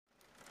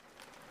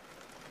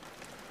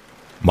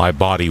My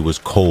body was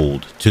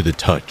cold to the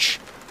touch.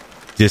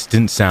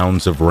 Distant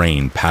sounds of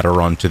rain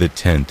patter onto the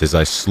tent as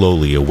I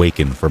slowly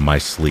awaken from my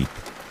sleep.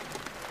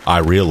 I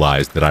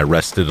realized that I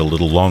rested a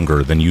little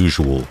longer than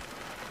usual,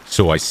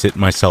 so I sit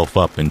myself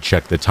up and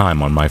check the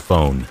time on my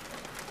phone.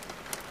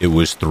 It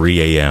was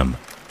 3 a.m.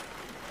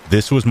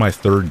 This was my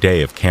third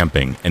day of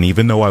camping, and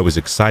even though I was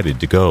excited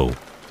to go,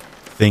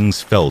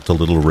 things felt a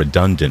little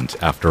redundant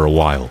after a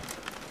while.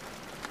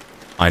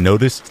 I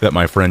noticed that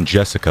my friend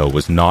Jessica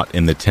was not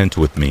in the tent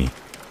with me.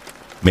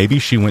 Maybe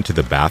she went to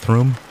the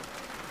bathroom?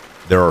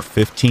 There are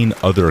 15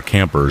 other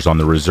campers on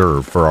the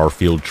reserve for our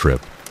field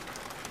trip.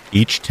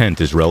 Each tent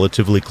is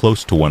relatively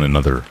close to one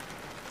another.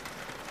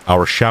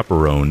 Our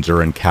chaperones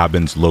are in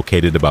cabins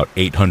located about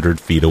 800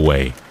 feet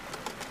away.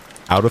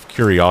 Out of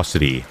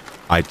curiosity,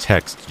 I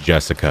text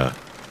Jessica,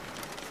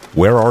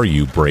 "Where are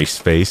you,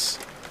 Braceface?"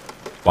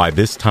 By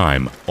this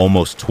time,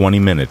 almost 20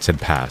 minutes had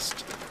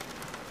passed.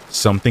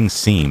 Something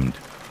seemed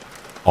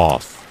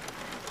off.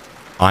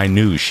 I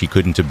knew she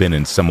couldn't have been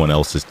in someone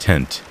else's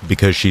tent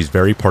because she's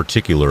very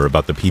particular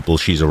about the people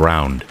she's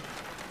around.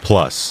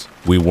 Plus,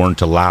 we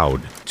weren't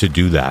allowed to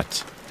do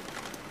that.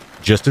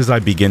 Just as I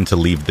begin to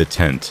leave the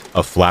tent,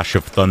 a flash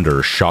of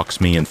thunder shocks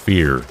me in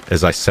fear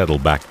as I settle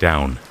back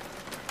down.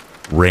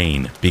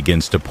 Rain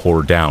begins to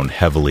pour down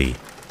heavily.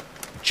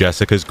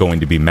 Jessica's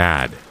going to be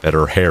mad that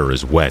her hair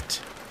is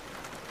wet.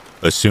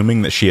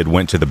 Assuming that she had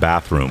went to the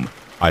bathroom,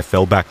 I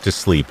fell back to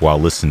sleep while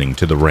listening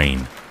to the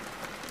rain.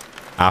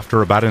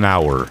 After about an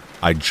hour,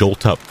 I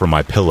jolt up from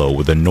my pillow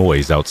with a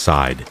noise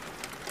outside.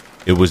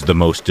 It was the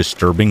most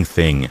disturbing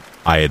thing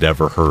I had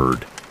ever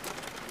heard.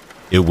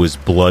 It was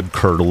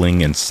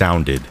blood-curdling and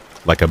sounded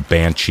like a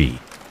banshee.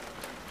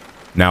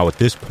 Now at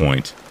this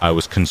point, I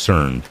was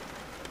concerned.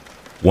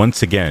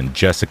 Once again,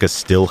 Jessica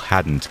still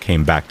hadn't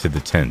came back to the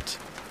tent.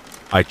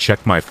 I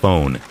checked my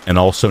phone and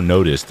also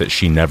noticed that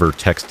she never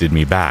texted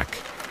me back.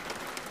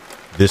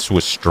 This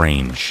was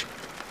strange.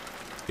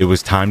 It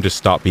was time to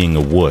stop being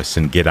a wuss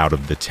and get out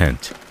of the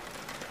tent.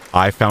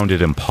 I found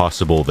it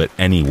impossible that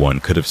anyone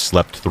could have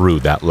slept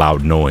through that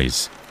loud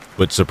noise,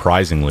 but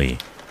surprisingly,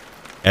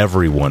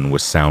 everyone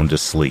was sound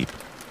asleep.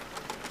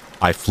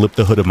 I flipped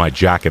the hood of my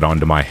jacket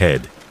onto my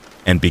head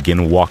and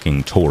began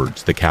walking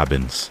towards the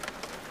cabins.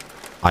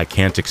 I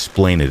can't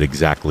explain it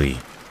exactly,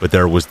 but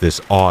there was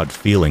this odd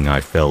feeling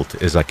I felt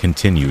as I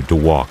continued to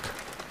walk,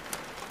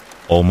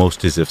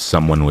 almost as if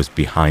someone was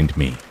behind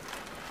me.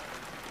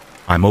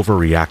 I'm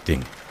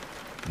overreacting.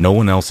 No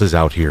one else is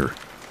out here,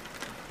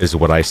 is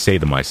what I say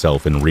to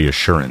myself in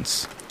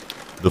reassurance.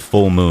 The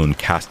full moon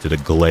casted a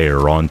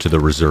glare onto the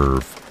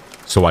reserve,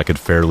 so I could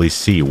fairly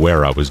see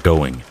where I was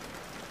going.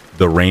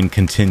 The rain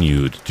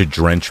continued to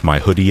drench my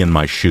hoodie and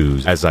my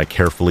shoes as I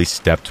carefully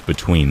stepped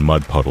between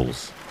mud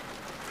puddles.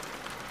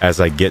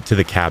 As I get to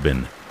the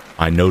cabin,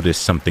 I notice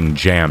something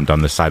jammed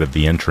on the side of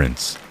the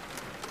entrance.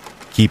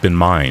 Keep in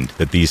mind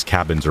that these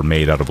cabins are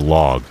made out of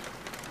log.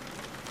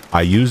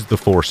 I used the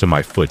force of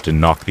my foot to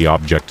knock the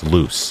object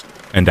loose,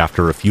 and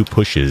after a few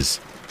pushes,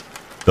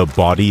 the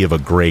body of a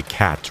gray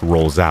cat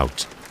rolls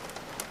out.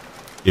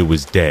 It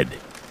was dead.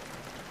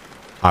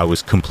 I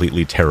was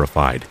completely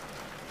terrified.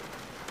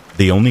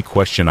 The only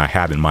question I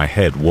had in my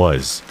head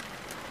was,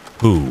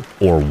 who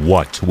or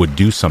what would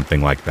do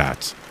something like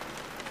that?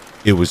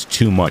 It was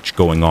too much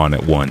going on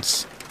at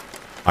once.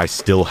 I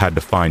still had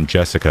to find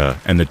Jessica,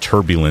 and the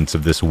turbulence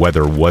of this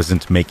weather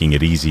wasn't making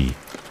it easy.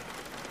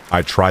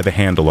 I try the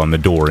handle on the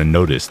door and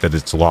notice that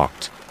it's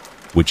locked,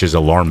 which is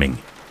alarming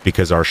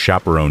because our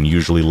chaperone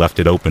usually left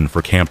it open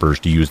for campers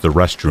to use the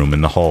restroom in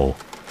the hall.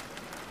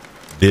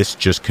 This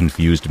just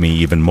confused me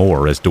even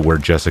more as to where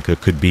Jessica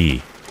could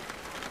be.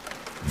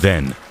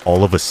 Then,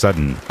 all of a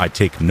sudden, I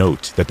take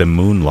note that the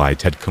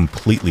moonlight had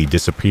completely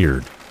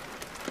disappeared.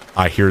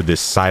 I hear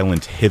this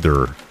silent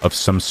hither of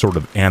some sort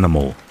of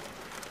animal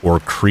or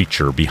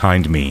creature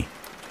behind me.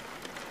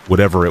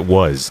 Whatever it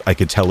was, I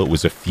could tell it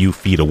was a few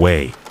feet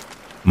away.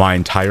 My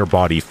entire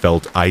body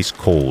felt ice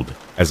cold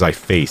as I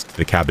faced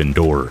the cabin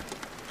door.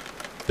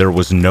 There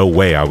was no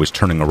way I was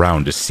turning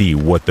around to see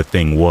what the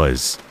thing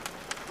was.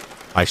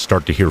 I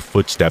start to hear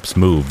footsteps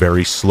move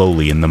very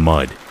slowly in the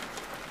mud.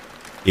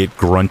 It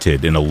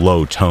grunted in a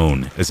low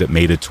tone as it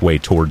made its way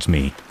towards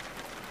me.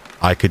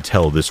 I could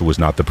tell this was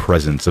not the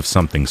presence of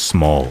something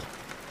small.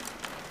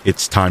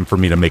 It's time for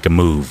me to make a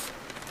move.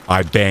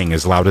 I bang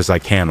as loud as I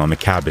can on the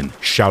cabin,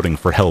 shouting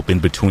for help in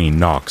between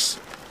knocks.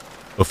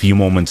 A few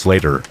moments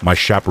later, my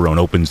chaperone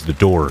opens the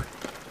door,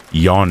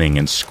 yawning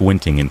and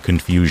squinting in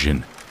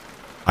confusion.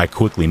 I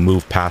quickly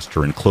move past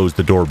her and close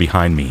the door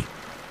behind me.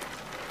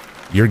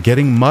 "You're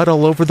getting mud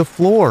all over the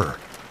floor,"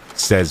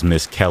 says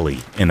Miss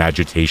Kelly in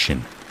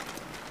agitation.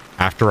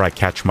 After I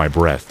catch my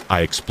breath,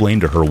 I explain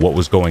to her what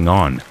was going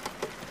on,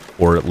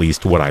 or at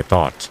least what I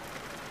thought.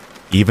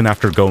 Even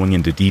after going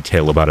into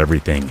detail about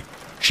everything,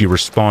 she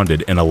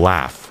responded in a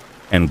laugh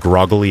and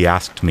groggily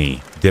asked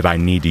me, did I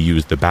need to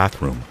use the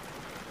bathroom?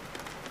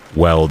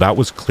 Well, that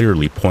was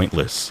clearly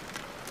pointless.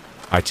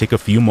 I take a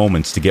few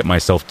moments to get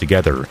myself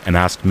together and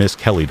ask Miss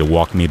Kelly to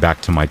walk me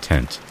back to my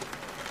tent.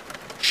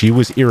 She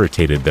was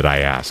irritated that I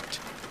asked,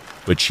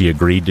 but she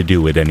agreed to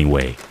do it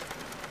anyway.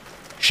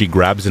 She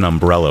grabs an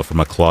umbrella from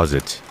a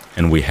closet,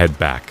 and we head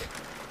back.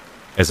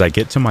 As I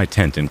get to my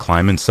tent and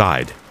climb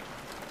inside,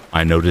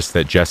 I notice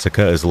that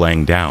Jessica is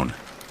laying down.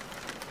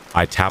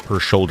 I tap her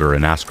shoulder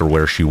and ask her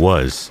where she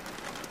was.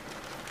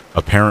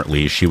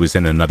 Apparently, she was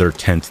in another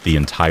tent the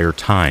entire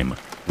time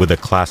with a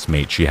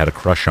classmate she had a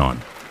crush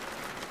on.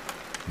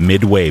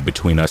 Midway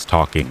between us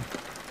talking,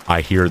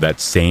 I hear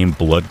that same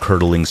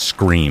blood-curdling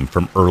scream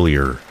from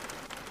earlier.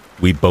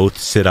 We both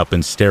sit up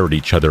and stare at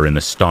each other in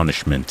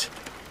astonishment.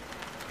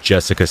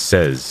 Jessica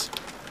says,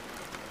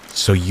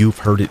 "So you've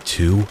heard it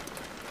too?"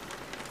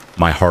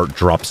 My heart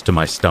drops to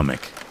my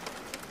stomach.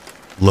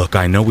 "Look,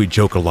 I know we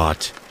joke a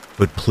lot,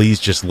 but please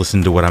just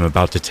listen to what I'm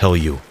about to tell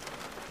you.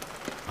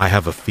 I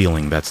have a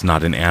feeling that's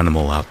not an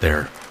animal out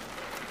there,"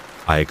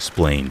 I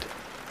explained.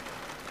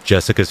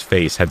 Jessica's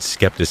face had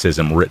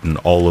skepticism written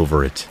all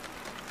over it.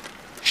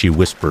 She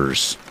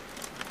whispers,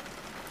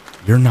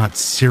 "You're not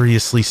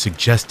seriously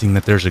suggesting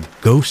that there's a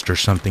ghost or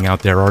something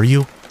out there, are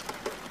you?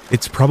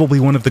 It's probably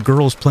one of the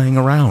girls playing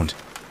around."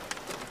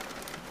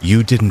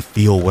 "You didn't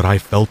feel what I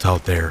felt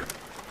out there,"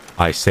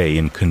 I say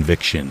in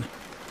conviction.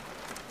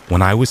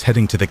 "When I was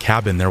heading to the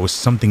cabin, there was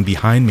something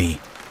behind me,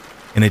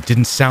 and it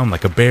didn't sound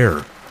like a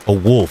bear, a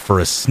wolf, or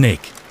a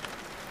snake.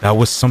 That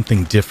was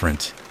something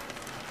different."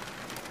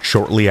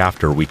 Shortly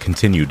after we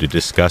continue to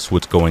discuss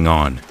what's going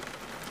on,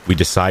 we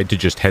decide to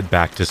just head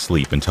back to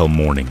sleep until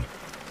morning.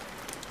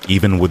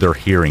 Even with her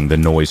hearing the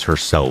noise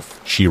herself,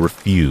 she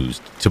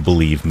refused to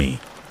believe me.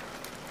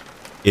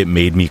 It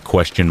made me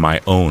question my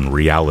own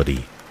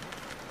reality.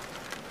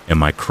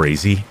 Am I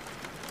crazy?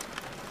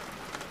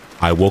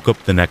 I woke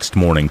up the next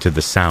morning to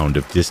the sound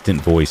of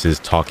distant voices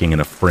talking in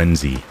a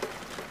frenzy.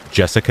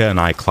 Jessica and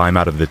I climb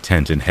out of the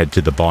tent and head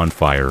to the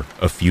bonfire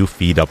a few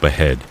feet up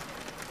ahead.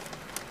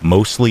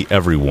 Mostly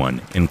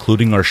everyone,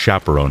 including our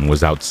chaperone,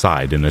 was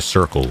outside in a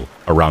circle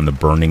around the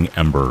burning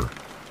ember.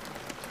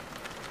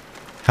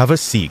 "Have a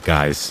seat,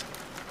 guys,"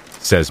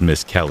 says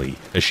Miss Kelly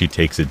as she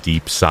takes a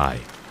deep sigh.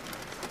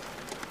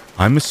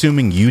 "I'm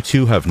assuming you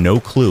two have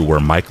no clue where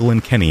Michael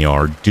and Kenny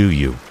are, do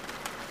you?"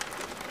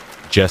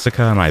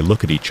 Jessica and I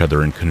look at each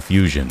other in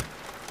confusion.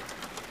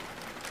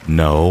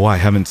 "No, I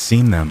haven't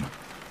seen them.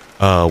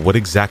 What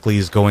exactly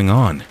is going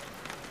on?"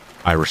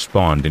 I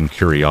respond in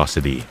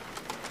curiosity.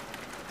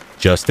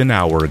 "Just an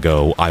hour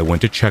ago, I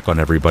went to check on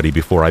everybody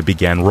before I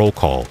began roll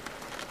call.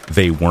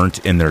 They weren't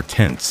in their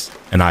tents,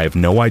 and I have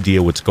no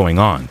idea what's going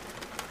on.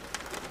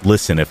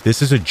 Listen, if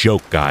this is a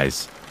joke,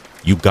 guys,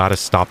 you gotta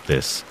stop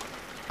this.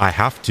 I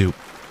have to."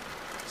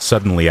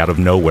 Suddenly, out of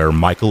nowhere,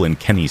 Michael and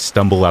Kenny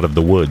stumble out of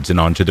the woods and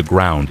onto the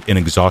ground in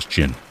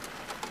exhaustion.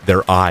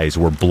 Their eyes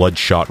were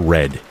bloodshot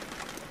red.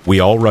 We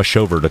all rush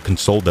over to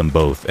console them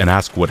both and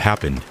ask what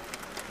happened.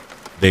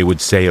 They would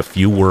say a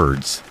few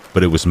words,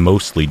 but it was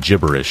mostly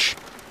gibberish.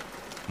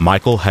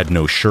 Michael had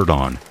no shirt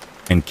on,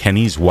 and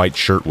Kenny's white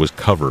shirt was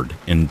covered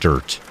in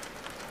dirt.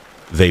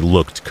 They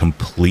looked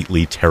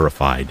completely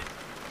terrified.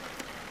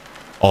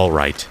 "All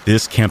right,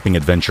 this camping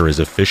adventure is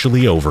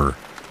officially over.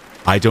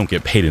 I don't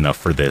get paid enough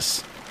for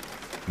this,"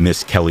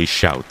 Miss Kelly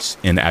shouts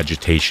in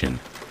agitation.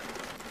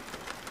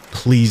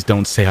 "Please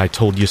don't say I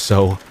told you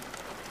so,"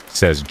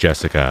 says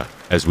Jessica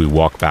as we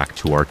walk back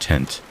to our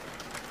tent.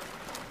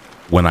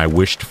 When I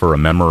wished for a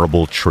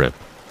memorable trip,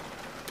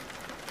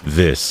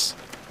 this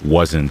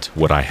wasn't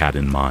what I had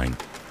in mind.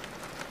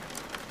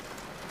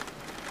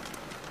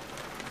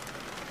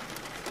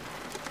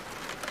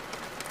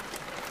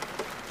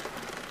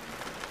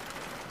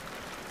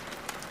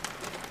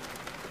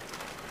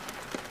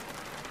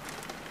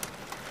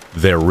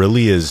 There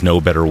really is no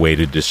better way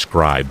to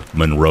describe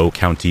Monroe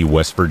County,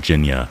 West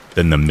Virginia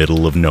than the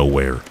middle of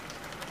nowhere.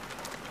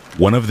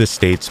 One of the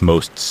state's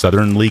most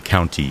southerly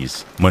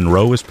counties,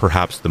 Monroe is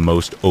perhaps the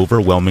most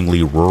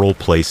overwhelmingly rural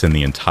place in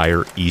the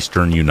entire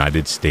eastern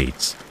United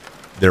States.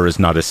 There is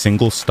not a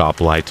single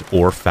stoplight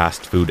or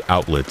fast food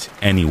outlet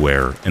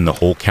anywhere in the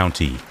whole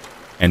county,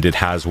 and it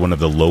has one of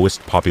the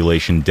lowest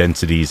population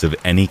densities of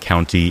any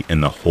county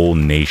in the whole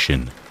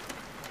nation.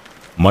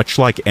 Much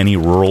like any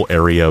rural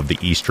area of the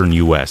eastern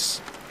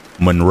U.S.,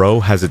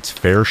 Monroe has its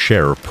fair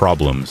share of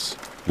problems,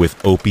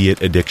 with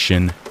opiate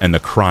addiction and the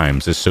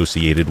crimes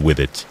associated with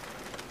it.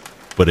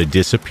 But a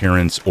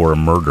disappearance or a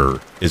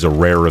murder is a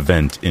rare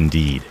event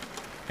indeed,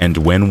 and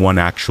when one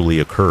actually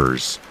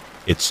occurs,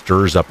 it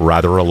stirs up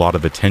rather a lot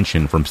of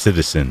attention from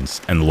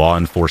citizens and law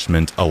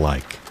enforcement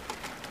alike.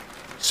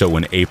 So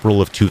in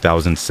April of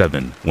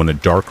 2007, when a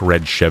dark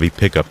red Chevy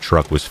pickup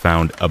truck was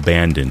found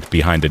abandoned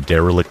behind a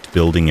derelict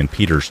building in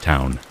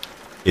Peterstown,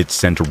 it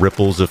sent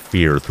ripples of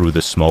fear through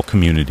the small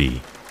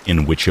community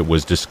in which it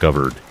was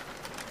discovered.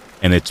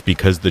 And it's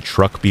because the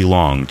truck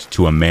belonged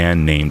to a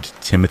man named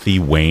Timothy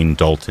Wayne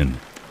Dalton.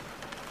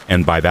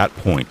 And by that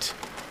point,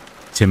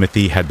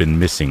 Timothy had been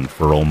missing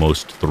for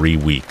almost 3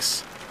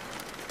 weeks.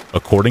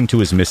 According to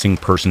his missing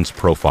persons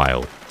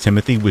profile,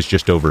 Timothy was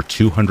just over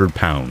 200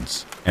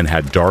 pounds and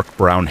had dark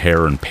brown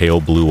hair and pale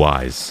blue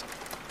eyes.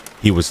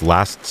 He was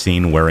last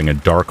seen wearing a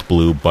dark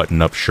blue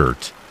button-up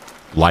shirt,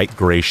 light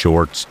gray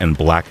shorts, and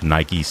black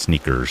Nike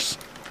sneakers.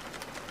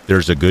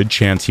 There's a good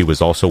chance he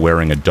was also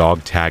wearing a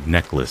dog tag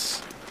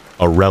necklace,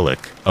 a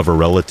relic of a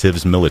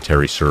relative's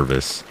military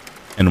service,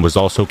 and was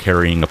also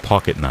carrying a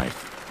pocket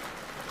knife.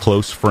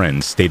 Close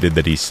friends stated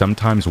that he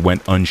sometimes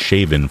went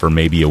unshaven for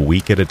maybe a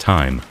week at a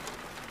time,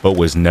 but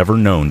was never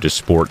known to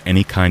sport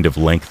any kind of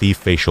lengthy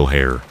facial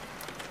hair,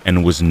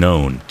 and was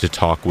known to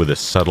talk with a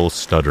subtle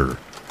stutter.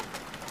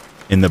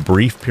 In the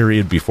brief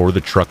period before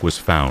the truck was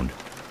found,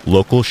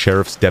 local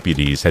sheriff's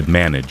deputies had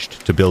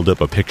managed to build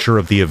up a picture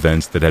of the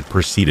events that had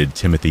preceded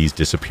Timothy's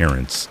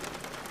disappearance.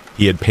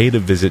 He had paid a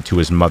visit to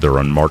his mother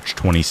on March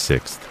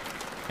 26th,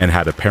 and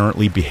had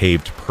apparently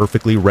behaved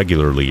perfectly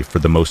regularly for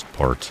the most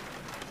part.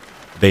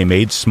 They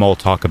made small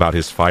talk about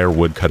his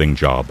firewood cutting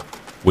job,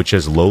 which,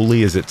 as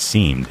lowly as it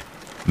seemed,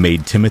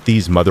 made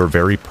Timothy's mother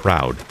very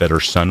proud that her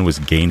son was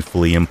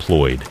gainfully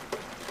employed,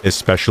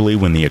 especially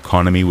when the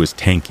economy was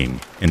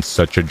tanking in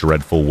such a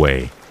dreadful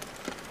way.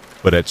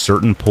 But at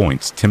certain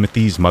points,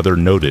 Timothy's mother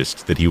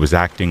noticed that he was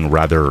acting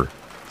rather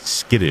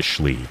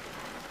skittishly,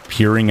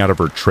 peering out of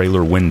her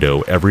trailer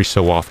window every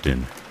so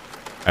often,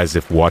 as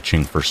if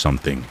watching for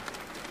something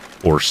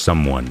or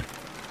someone.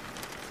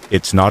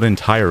 It's not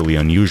entirely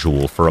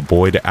unusual for a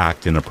boy to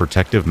act in a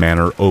protective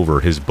manner over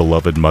his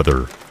beloved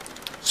mother,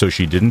 so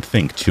she didn't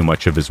think too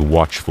much of his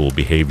watchful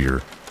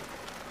behavior.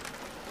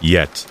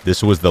 Yet,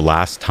 this was the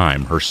last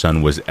time her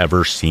son was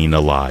ever seen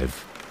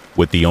alive,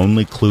 with the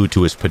only clue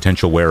to his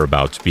potential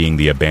whereabouts being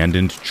the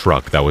abandoned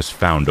truck that was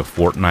found a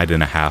fortnight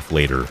and a half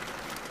later.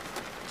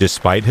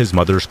 Despite his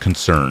mother's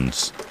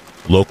concerns,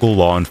 local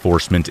law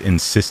enforcement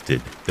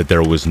insisted that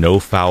there was no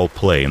foul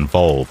play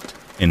involved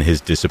in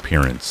his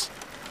disappearance.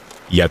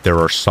 Yet there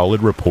are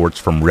solid reports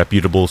from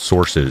reputable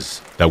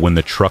sources that when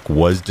the truck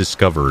was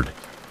discovered,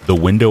 the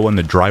window on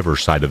the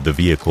driver's side of the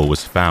vehicle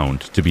was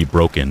found to be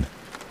broken,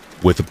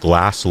 with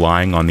glass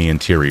lying on the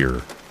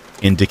interior,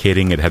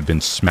 indicating it had been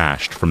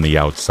smashed from the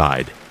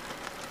outside.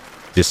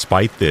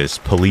 Despite this,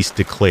 police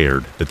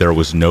declared that there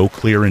was no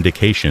clear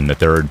indication that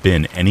there had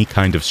been any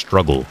kind of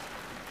struggle,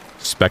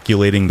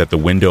 speculating that the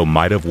window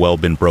might have well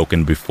been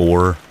broken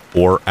before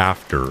or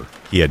after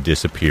he had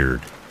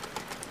disappeared.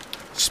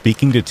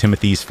 Speaking to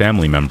Timothy's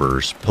family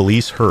members,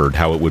 police heard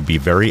how it would be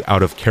very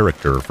out of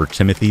character for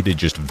Timothy to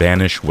just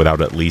vanish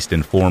without at least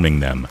informing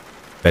them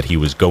that he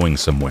was going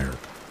somewhere.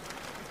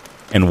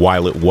 And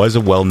while it was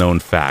a well-known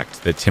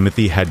fact that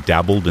Timothy had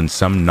dabbled in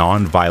some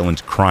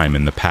non-violent crime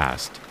in the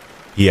past,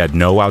 he had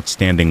no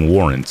outstanding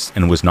warrants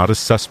and was not a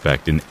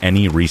suspect in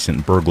any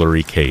recent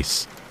burglary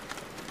case.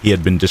 He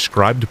had been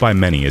described by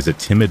many as a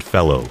timid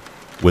fellow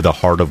with a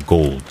heart of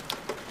gold.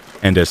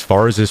 And as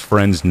far as his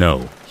friends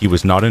know, he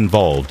was not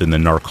involved in the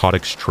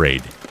narcotics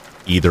trade,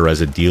 either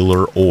as a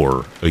dealer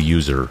or a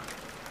user.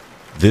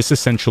 This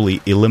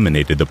essentially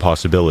eliminated the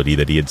possibility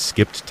that he had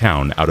skipped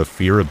town out of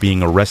fear of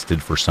being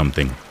arrested for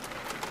something,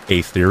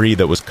 a theory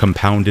that was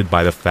compounded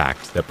by the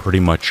fact that pretty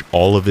much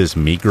all of his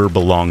meager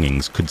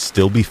belongings could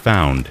still be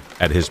found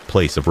at his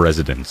place of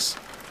residence.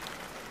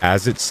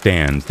 As it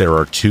stands, there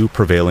are two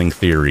prevailing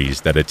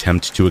theories that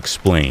attempt to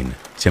explain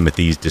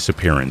Timothy's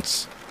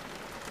disappearance.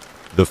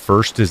 The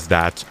first is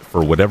that,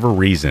 for whatever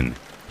reason,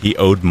 he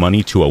owed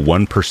money to a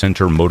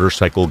one-percenter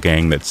motorcycle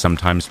gang that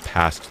sometimes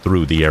passed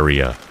through the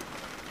area.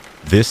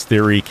 This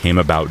theory came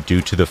about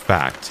due to the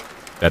fact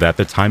that at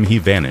the time he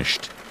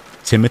vanished,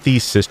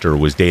 Timothy's sister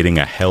was dating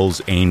a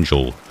Hells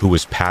Angel who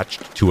was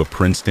patched to a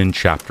Princeton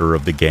chapter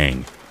of the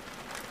gang,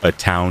 a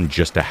town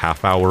just a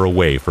half hour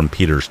away from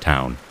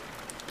Peterstown.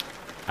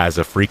 As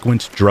a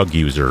frequent drug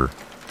user,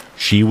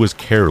 she was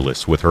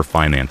careless with her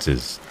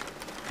finances,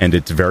 and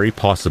it's very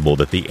possible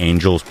that the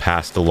Angels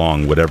passed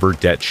along whatever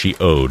debt she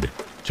owed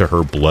to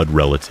her blood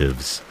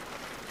relatives.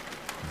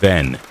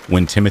 Then,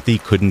 when Timothy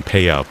couldn't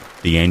pay up,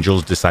 the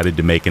Angels decided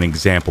to make an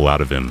example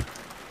out of him.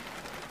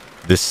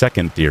 The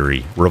second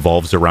theory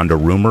revolves around a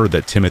rumor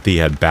that Timothy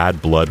had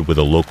bad blood with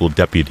a local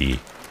deputy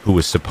who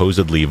was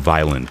supposedly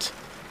violent,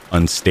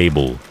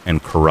 unstable,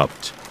 and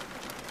corrupt.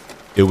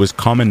 It was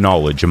common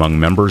knowledge among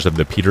members of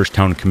the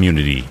Peterstown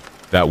community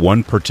that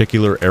one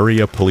particular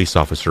area police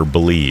officer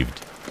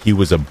believed he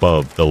was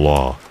above the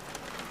law.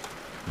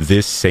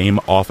 This same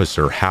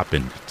officer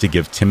happened to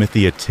give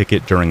Timothy a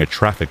ticket during a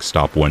traffic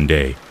stop one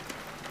day,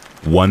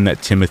 one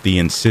that Timothy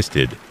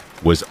insisted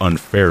was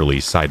unfairly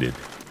cited.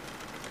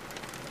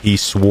 He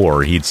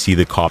swore he'd see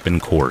the cop in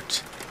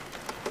court.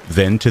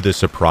 Then, to the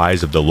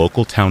surprise of the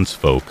local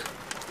townsfolk,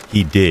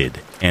 he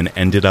did and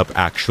ended up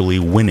actually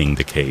winning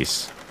the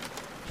case.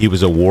 He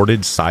was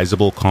awarded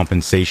sizable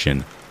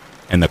compensation,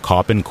 and the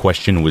cop in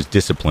question was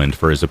disciplined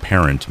for his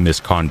apparent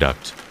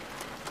misconduct.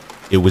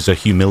 It was a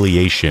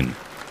humiliation,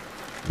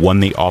 one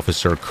the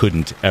officer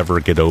couldn't ever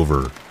get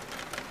over.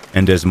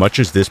 And as much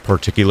as this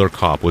particular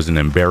cop was an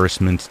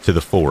embarrassment to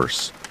the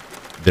force,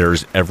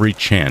 there's every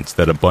chance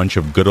that a bunch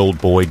of good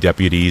old boy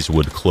deputies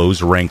would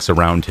close ranks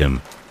around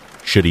him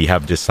should he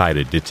have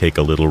decided to take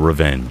a little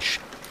revenge.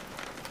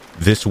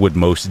 This would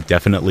most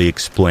definitely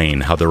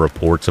explain how the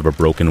reports of a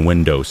broken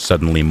window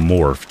suddenly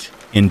morphed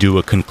into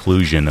a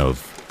conclusion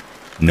of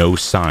no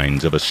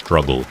signs of a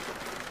struggle.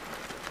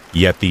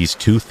 Yet these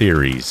two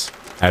theories,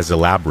 as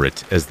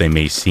elaborate as they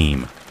may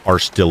seem, are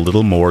still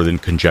little more than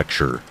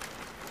conjecture.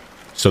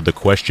 So the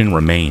question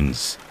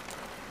remains,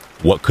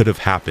 what could have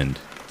happened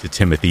to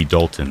Timothy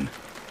Dalton?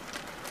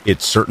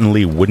 It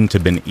certainly wouldn't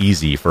have been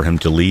easy for him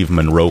to leave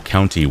Monroe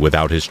County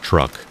without his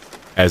truck,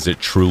 as it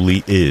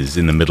truly is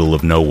in the middle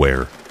of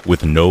nowhere,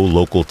 with no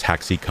local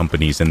taxi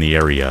companies in the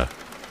area,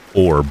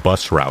 or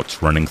bus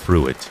routes running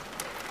through it.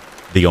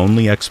 The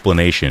only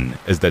explanation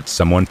is that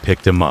someone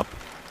picked him up,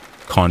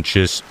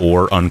 conscious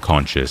or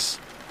unconscious,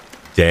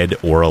 dead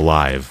or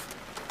alive,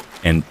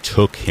 and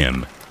took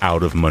him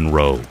out of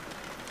Monroe.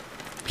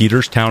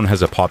 Peterstown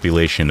has a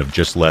population of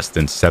just less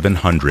than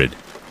 700.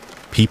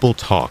 People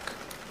talk.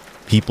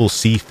 People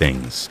see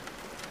things.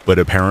 But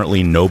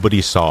apparently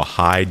nobody saw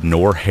hide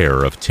nor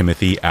hair of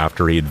Timothy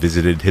after he had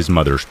visited his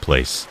mother's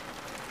place.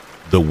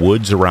 The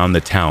woods around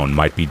the town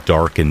might be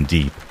dark and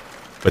deep,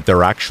 but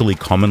they're actually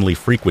commonly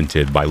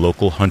frequented by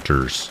local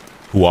hunters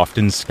who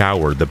often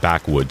scour the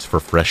backwoods for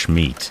fresh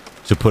meat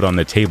to put on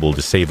the table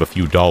to save a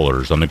few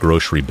dollars on the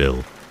grocery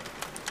bill.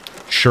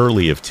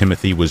 Surely if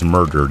Timothy was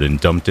murdered and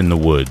dumped in the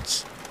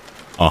woods,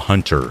 a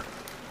hunter,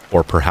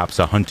 or perhaps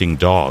a hunting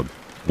dog,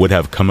 would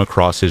have come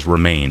across his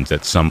remains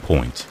at some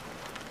point.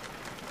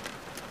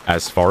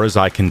 As far as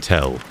I can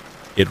tell,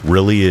 it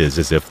really is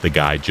as if the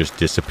guy just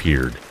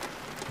disappeared,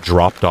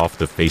 dropped off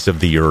the face of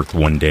the earth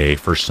one day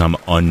for some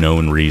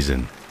unknown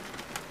reason.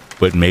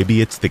 But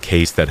maybe it's the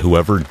case that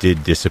whoever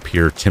did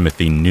disappear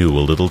Timothy knew a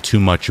little too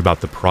much about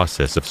the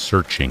process of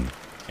searching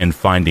and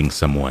finding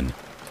someone.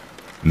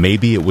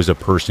 Maybe it was a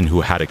person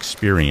who had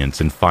experience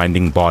in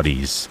finding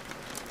bodies,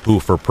 who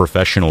for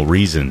professional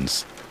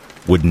reasons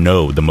would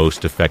know the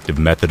most effective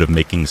method of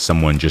making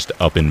someone just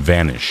up and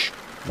vanish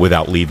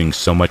without leaving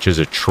so much as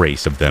a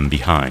trace of them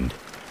behind.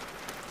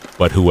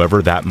 But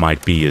whoever that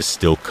might be is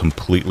still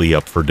completely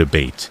up for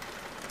debate.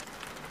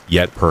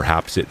 Yet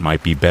perhaps it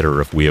might be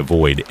better if we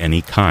avoid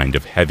any kind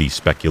of heavy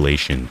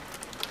speculation,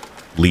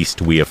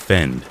 lest we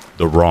offend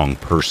the wrong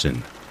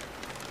person.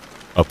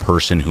 A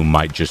person who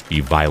might just be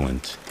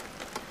violent,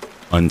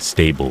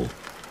 unstable,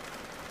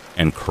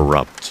 and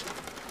corrupt.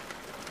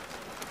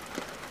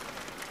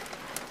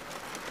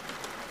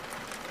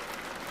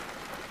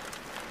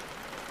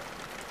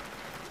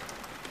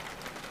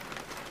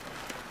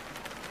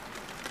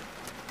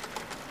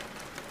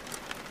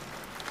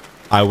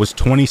 I was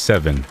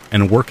 27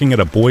 and working at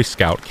a Boy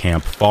Scout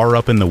camp far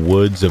up in the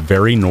woods of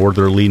very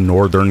northerly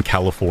Northern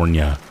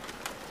California.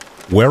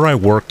 Where I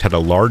worked had a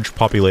large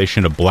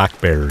population of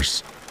black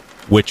bears,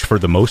 which for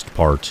the most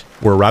part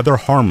were rather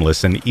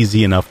harmless and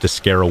easy enough to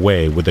scare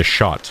away with a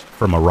shot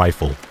from a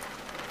rifle.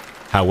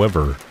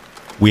 However,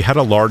 we had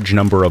a large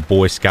number of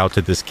Boy Scouts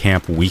at this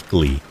camp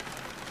weekly,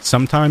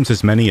 sometimes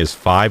as many as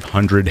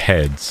 500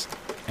 heads.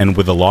 And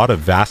with a lot of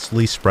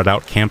vastly spread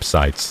out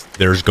campsites,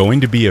 there's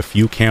going to be a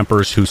few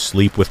campers who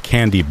sleep with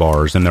candy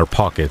bars in their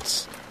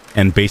pockets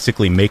and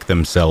basically make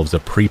themselves a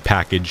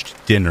prepackaged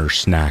dinner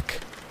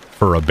snack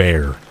for a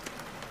bear.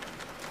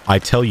 I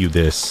tell you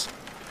this,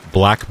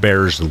 black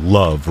bears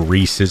love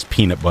Reese's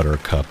peanut butter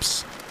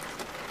cups.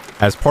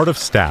 As part of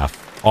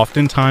staff,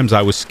 oftentimes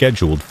I was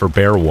scheduled for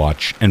bear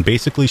watch and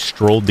basically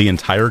strolled the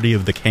entirety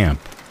of the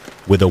camp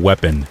with a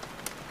weapon,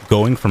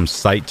 going from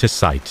site to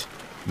site,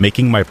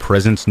 making my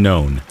presence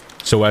known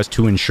so as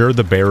to ensure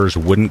the bears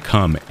wouldn't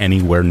come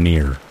anywhere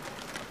near.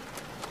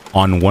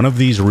 On one of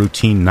these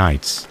routine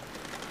nights,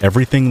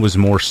 everything was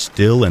more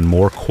still and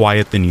more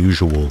quiet than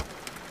usual,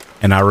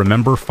 and I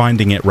remember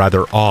finding it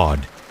rather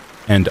odd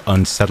and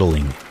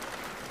unsettling.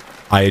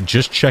 I had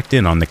just checked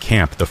in on the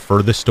camp the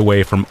furthest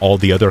away from all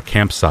the other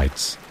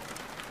campsites.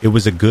 It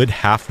was a good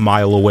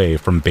half-mile away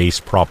from base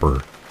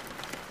proper.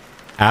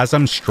 As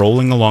I'm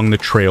strolling along the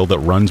trail that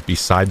runs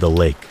beside the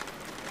lake,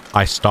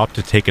 I stopped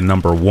to take a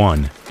number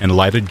 1 and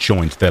light a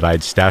joint that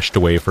I'd stashed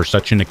away for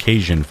such an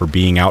occasion for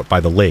being out by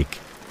the lake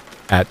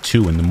at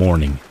 2 in the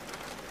morning.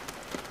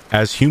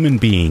 As human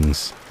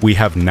beings, we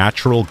have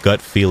natural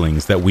gut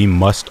feelings that we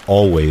must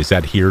always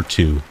adhere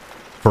to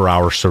for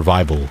our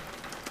survival.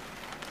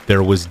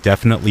 There was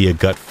definitely a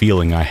gut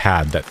feeling I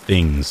had that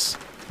things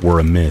were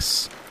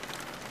amiss.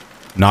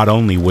 Not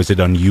only was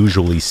it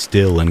unusually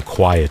still and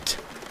quiet,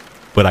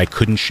 but I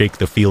couldn't shake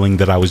the feeling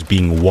that I was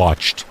being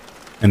watched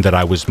and that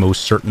I was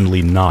most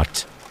certainly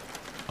not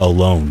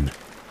alone.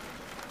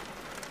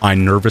 I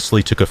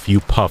nervously took a few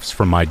puffs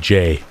from my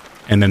J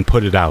and then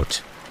put it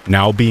out,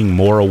 now being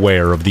more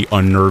aware of the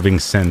unnerving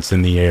sense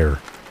in the air.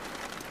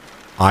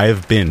 I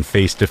have been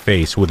face to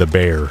face with a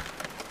bear.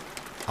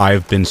 I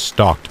have been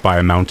stalked by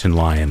a mountain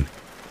lion.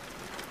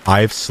 I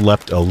have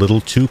slept a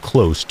little too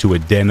close to a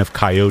den of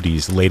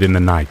coyotes late in the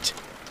night.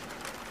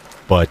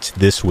 But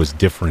this was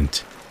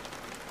different.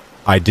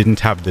 I didn't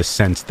have the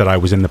sense that I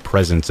was in the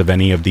presence of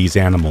any of these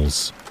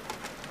animals.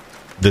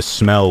 The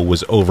smell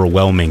was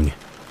overwhelming.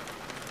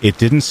 It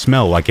didn't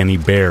smell like any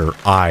bear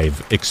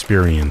I've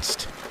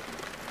experienced.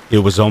 It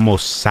was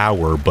almost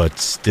sour, but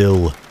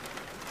still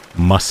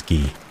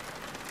musky.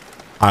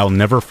 I'll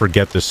never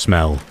forget the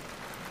smell.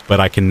 but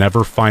I can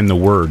never find the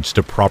words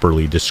to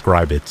properly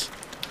describe it.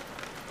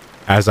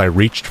 As I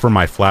reached for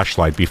my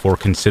flashlight before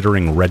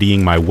considering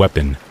readying my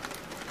weapon,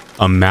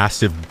 a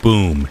massive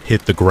boom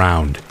hit the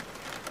ground,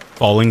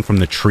 falling from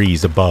the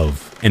trees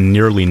above and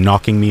nearly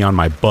knocking me on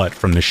my butt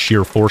from the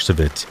sheer force of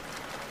it.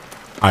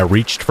 I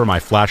reached for my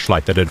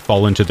flashlight that had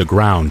fallen to the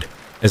ground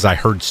as I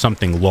heard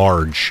something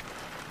large,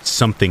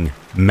 something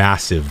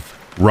massive,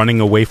 running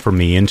away from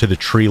me into the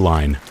tree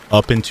line,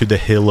 up into the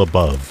hill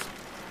above.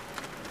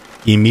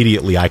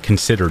 Immediately I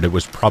considered it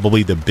was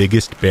probably the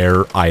biggest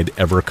bear I'd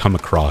ever come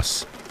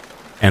across,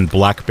 and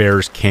black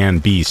bears can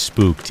be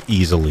spooked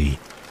easily.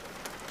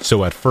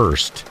 So at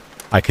first,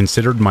 I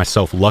considered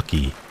myself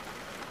lucky,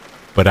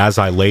 but as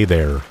I lay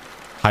there,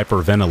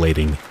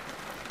 hyperventilating,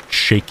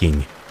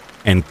 shaking,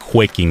 and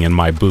quaking in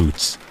my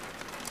boots,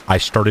 I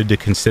started to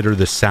consider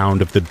the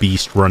sound of the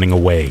beast running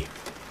away.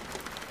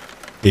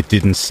 It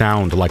didn't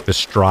sound like the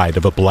stride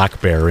of a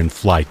black bear in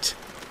flight.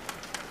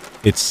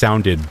 It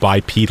sounded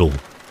bipedal.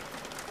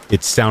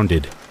 It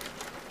sounded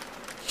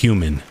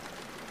human.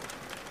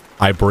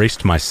 I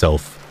braced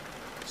myself,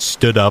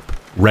 stood up,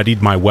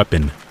 readied my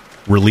weapon,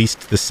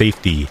 released the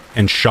safety,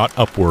 and shot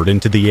upward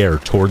into the air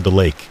toward the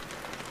lake.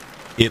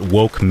 It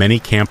woke many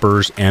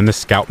campers and the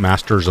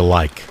scoutmasters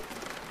alike.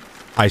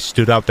 I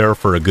stood out there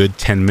for a good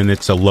 10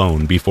 minutes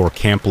alone before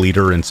camp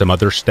leader and some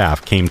other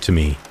staff came to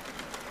me.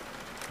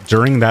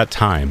 During that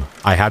time,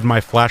 I had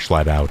my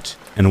flashlight out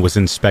and was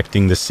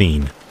inspecting the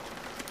scene.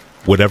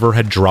 Whatever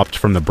had dropped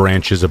from the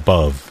branches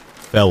above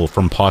fell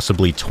from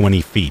possibly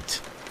 20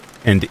 feet,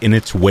 and in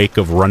its wake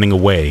of running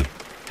away,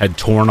 had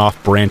torn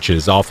off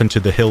branches off into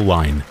the hill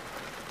line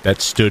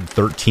that stood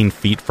 13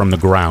 feet from the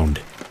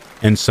ground,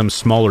 and some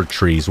smaller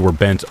trees were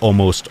bent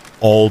almost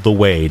all the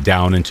way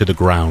down into the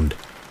ground.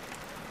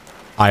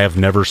 I have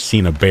never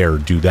seen a bear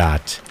do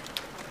that.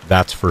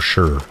 That's for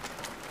sure.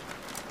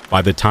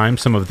 By the time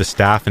some of the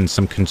staff and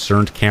some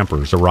concerned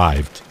campers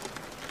arrived,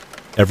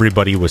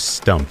 everybody was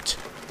stumped.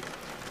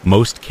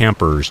 Most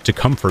campers, to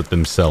comfort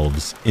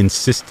themselves,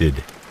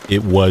 insisted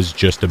it was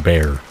just a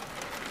bear.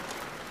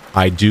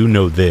 I do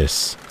know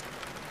this.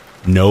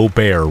 No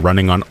bear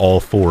running on all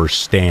fours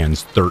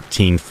stands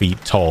 13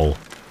 feet tall,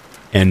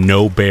 and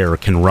no bear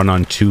can run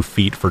on 2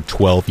 feet for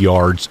 12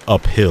 yards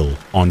uphill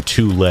on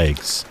 2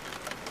 legs.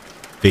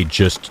 They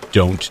just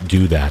don't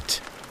do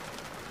that.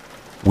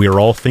 We're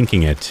all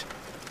thinking it,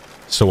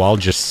 so I'll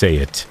just say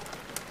it.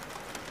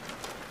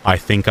 I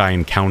think I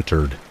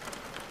encountered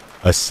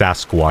a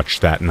Sasquatch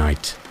that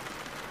night.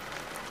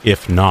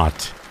 If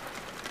not,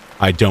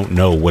 I don't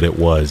know what it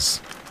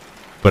was,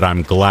 but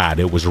I'm glad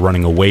it was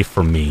running away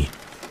from me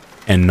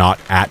and not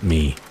at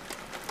me,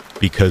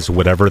 because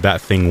whatever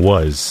that thing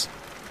was,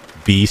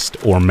 beast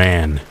or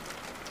man,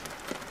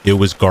 it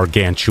was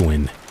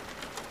gargantuan,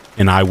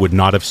 and I would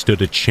not have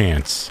stood a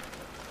chance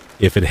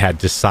if it had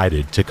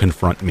decided to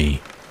confront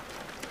me.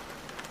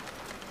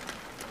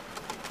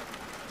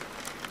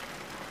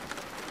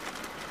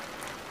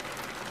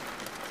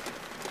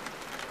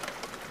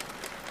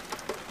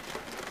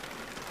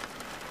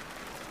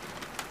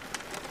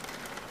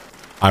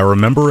 I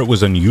remember it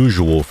was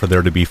unusual for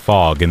there to be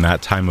fog in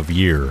that time of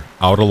year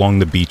out along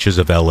the beaches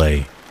of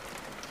LA.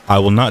 I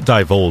will not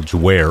divulge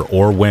where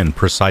or when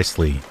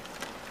precisely,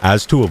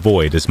 as to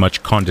avoid as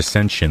much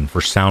condescension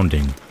for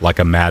sounding like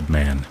a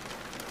madman.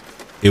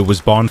 It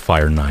was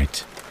bonfire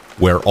night,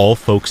 where all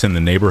folks in the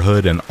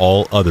neighborhood and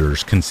all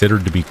others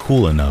considered to be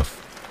cool enough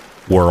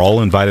were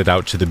all invited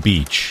out to the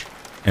beach,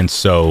 and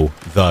so,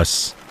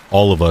 thus,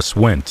 all of us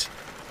went,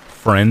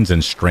 friends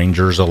and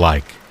strangers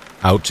alike,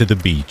 out to the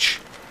beach,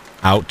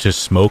 out to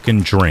smoke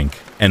and drink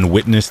and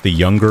witness the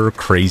younger,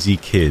 crazy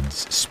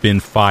kids spin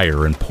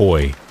fire and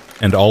poi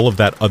and all of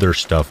that other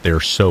stuff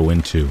they're so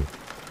into.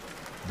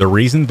 The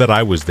reason that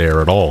I was there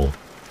at all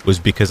was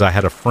because I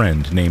had a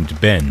friend named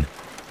Ben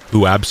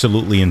who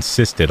absolutely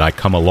insisted I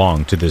come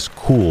along to this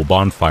cool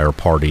bonfire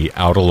party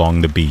out along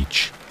the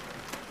beach.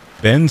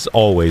 Ben's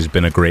always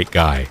been a great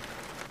guy.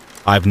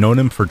 I've known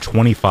him for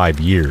 25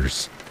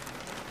 years.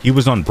 He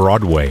was on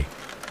Broadway,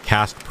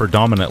 cast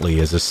predominantly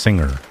as a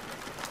singer.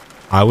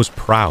 I was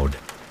proud,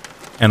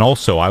 and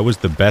also I was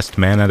the best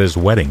man at his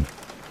wedding.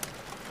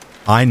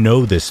 I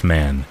know this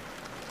man,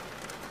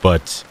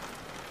 but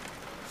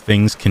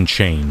things can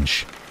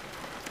change.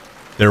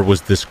 There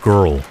was this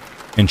girl,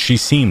 and she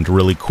seemed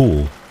really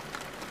cool.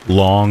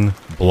 Long,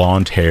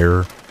 blonde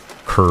hair,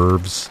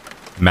 curves,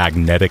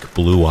 magnetic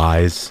blue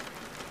eyes.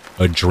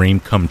 A dream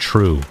come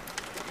true.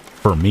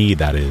 For me,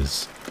 that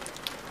is.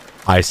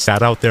 I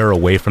sat out there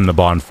away from the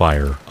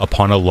bonfire,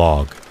 upon a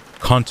log,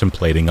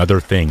 contemplating other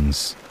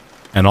things,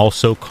 and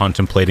also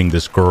contemplating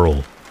this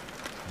girl.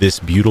 This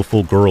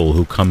beautiful girl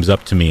who comes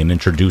up to me and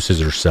introduces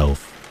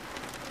herself.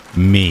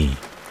 Me,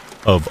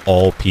 of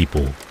all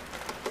people.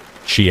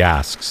 She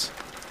asks,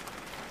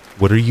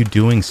 "What are you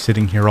doing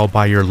sitting here all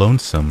by your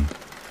lonesome?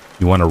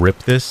 You want to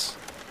rip this?"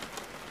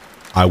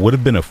 I would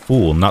have been a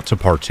fool not to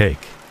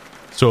partake.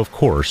 So of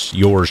course,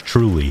 yours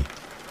truly,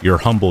 your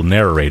humble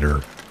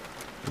narrator,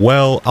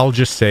 well, I'll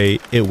just say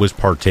it was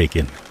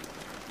partaken.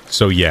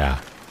 So yeah,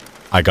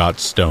 I got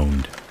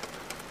stoned.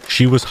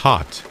 She was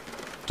hot.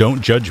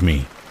 Don't judge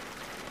me.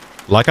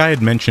 Like I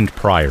had mentioned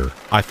prior,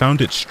 I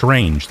found it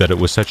strange that it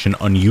was such an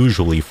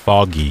unusually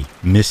foggy,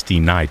 misty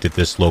night at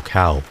this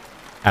locale,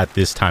 at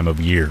this time of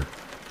year.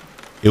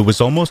 It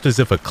was almost as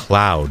if a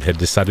cloud had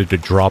decided to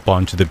drop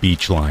onto the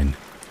beach line,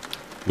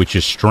 which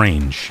is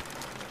strange.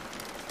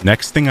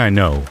 Next thing I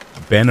know,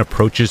 Ben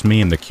approaches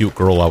me and the cute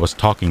girl I was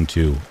talking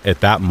to at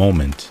that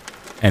moment,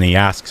 and he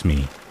asks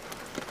me,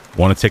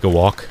 "Want to take a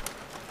walk?"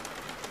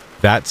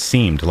 That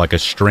seemed like a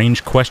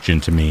strange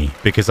question to me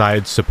because I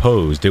had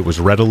supposed it was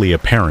readily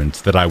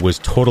apparent that I was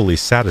totally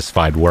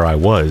satisfied where I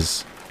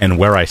was and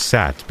where I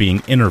sat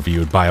being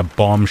interviewed by a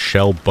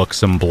bombshell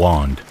buxom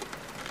blonde.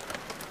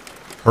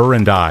 Her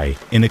and I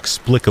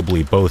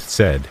inexplicably both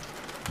said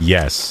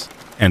yes,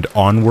 and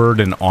onward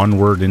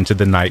into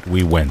the night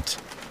we went,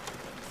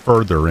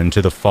 further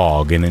into the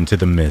fog and into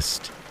the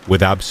mist,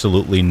 with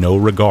absolutely no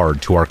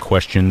regard to our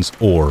questions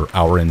or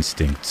our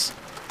instincts.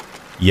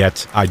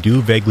 Yet I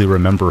do vaguely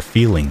remember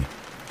feeling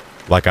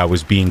like I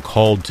was being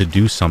called to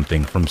do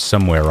something from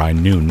somewhere I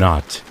knew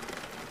not.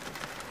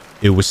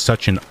 It was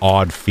such an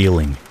odd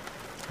feeling,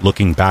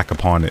 looking back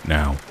upon it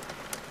now.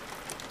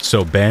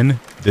 So Ben,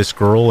 this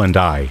girl, and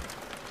I,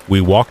 we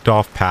walked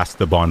off past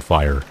the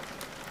bonfire,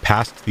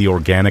 past the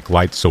organic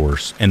light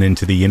source, and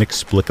into the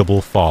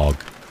inexplicable fog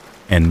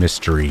and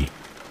mystery.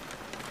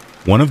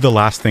 One of the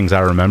last things I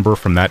remember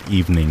from that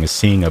evening is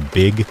seeing a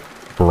big,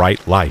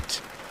 bright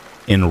light,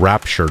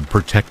 enraptured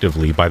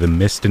protectively by the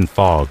mist and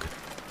fog,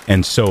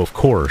 and so, of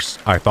course,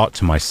 I thought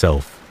to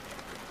myself,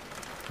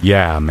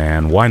 yeah,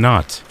 man, why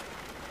not?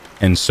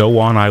 And so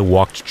on I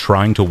walked,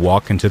 trying to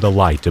walk into the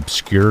light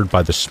obscured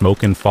by the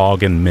smoke and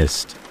fog and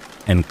mist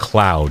and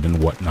cloud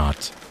and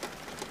whatnot.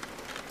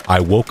 I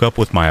woke up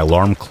with my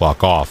alarm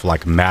clock off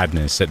like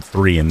madness at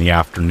 3 in the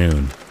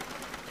afternoon,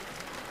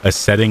 a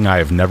setting I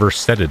have never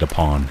set it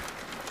upon.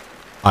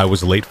 I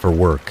was late for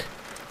work.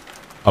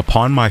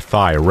 Upon my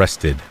thigh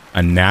rested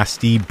a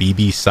nasty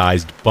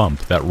BB-sized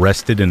bump that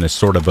rested in a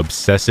sort of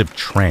obsessive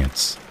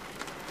trance.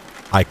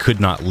 I could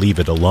not leave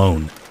it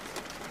alone.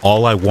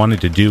 All I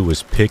wanted to do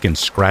was pick and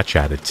scratch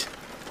at it.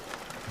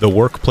 The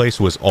workplace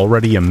was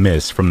already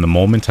amiss from the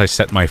moment I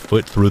set my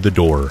foot through the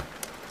door.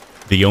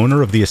 The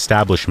owner of the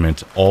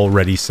establishment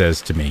already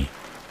says to me,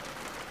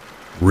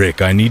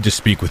 "Rick, I need to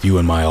speak with you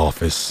in my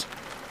office."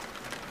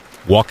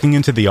 Walking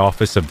into the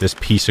office of this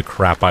piece of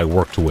crap I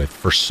worked with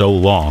for so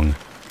long,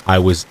 I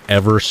was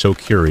ever so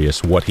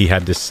curious what he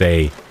had to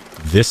say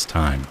this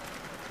time.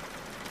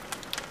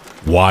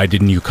 "Why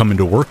didn't you come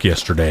into work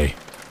yesterday?"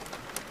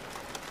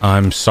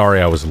 "I'm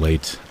sorry I was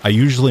late. I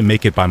usually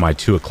make it by my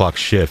 2 o'clock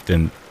shift,"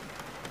 and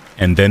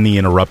then the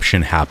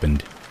interruption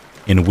happened,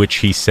 in which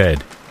he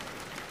said,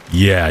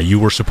 "Yeah, you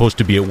were supposed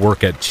to be at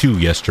work at 2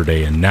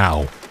 yesterday, and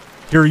now,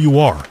 here you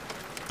are,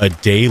 a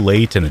day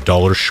late and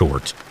 $1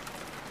 short."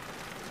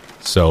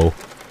 So,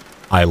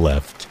 I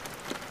left.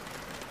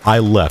 I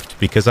left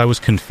because I was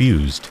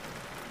confused.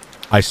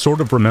 I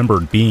sort of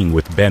remembered being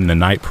with Ben the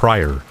night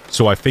prior,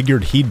 so I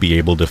figured he'd be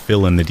able to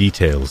fill in the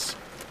details.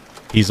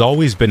 He's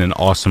always been an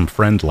awesome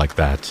friend like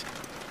that.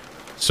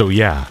 So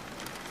yeah,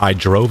 I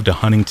drove to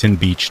Huntington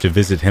Beach to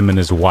visit him and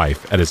his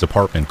wife at his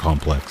apartment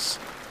complex.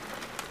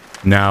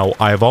 Now,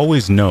 I have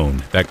always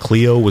known that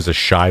Cleo was a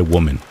shy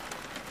woman,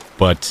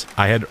 but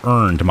I had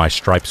earned my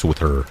stripes with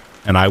her,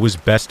 and I was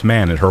best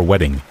man at her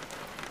wedding.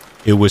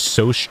 It was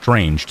so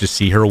strange to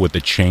see her with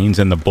the chains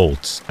and the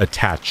bolts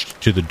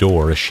attached to the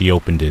door as she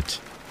opened it.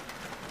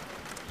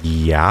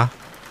 "Yeah?"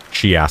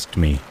 she asked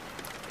me.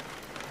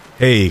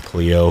 "Hey,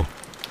 Cleo,"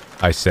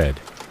 I said.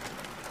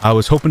 "I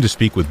was hoping to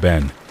speak with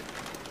Ben."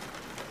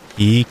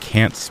 "He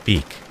can't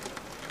speak,"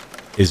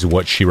 is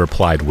what she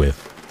replied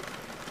with.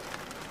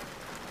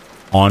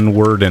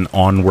 Onward and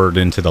onward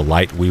into the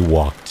light we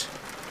walked.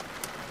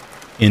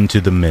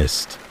 Into the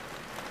mist.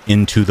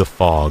 Into the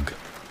fog.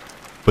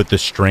 But the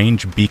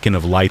strange beacon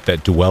of light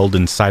that dwelled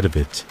inside of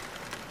it,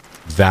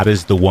 that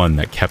is the one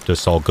that kept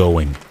us all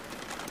going.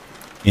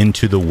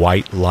 Into the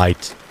white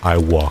light I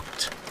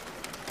walked.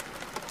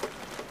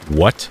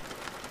 "What?"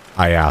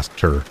 I asked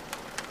her.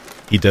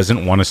 "He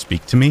doesn't want to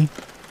speak to me?"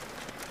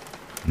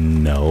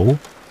 "No,"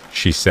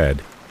 she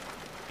said.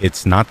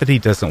 "It's not that he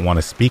doesn't want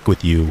to speak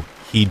with you,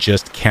 he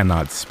just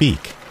cannot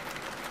speak."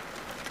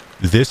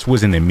 This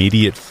was an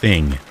immediate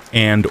thing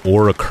and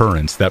or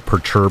occurrence that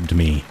perturbed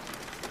me.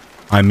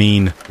 I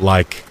mean,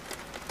 like,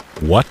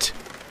 what?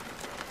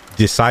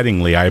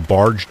 Decidingly, I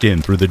barged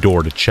in through the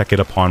door to check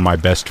it upon my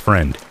best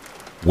friend,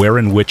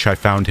 wherein which I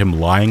found him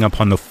lying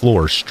upon the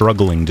floor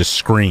struggling to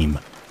scream,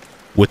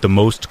 with the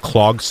most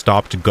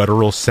clog-stopped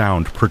guttural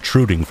sound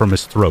protruding from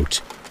his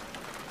throat.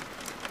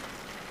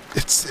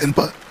 It's in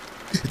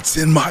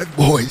my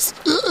voice.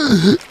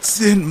 It's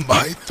in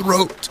my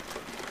throat."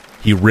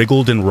 He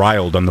wriggled and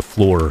writhed on the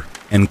floor,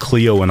 and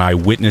Cleo and I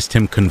witnessed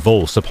him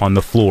convulse upon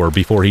the floor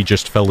before he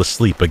just fell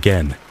asleep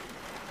again.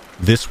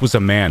 This was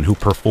a man who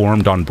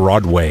performed on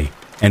Broadway,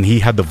 and he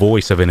had the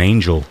voice of an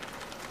angel.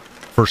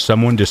 For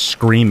someone to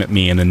scream at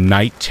me in a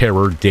night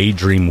terror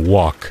daydream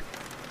walk.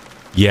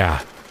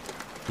 Yeah,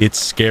 It's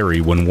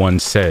scary when one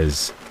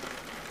says,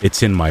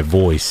 "It's in my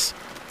voice.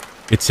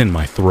 It's in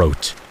my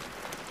throat."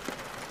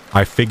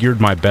 I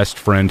figured my best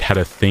friend had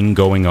a thing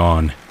going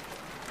on,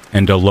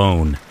 and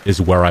alone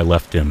is where I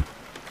left him.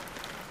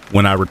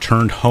 When I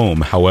returned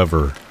home,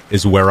 however,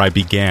 is where I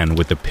began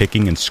with the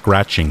picking and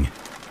scratching,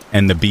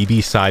 and the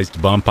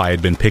BB-sized bump I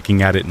had been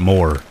picking at it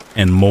more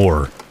and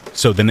more,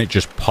 so then it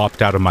just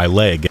popped out of my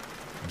leg,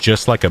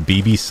 just like a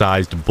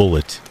BB-sized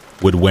bullet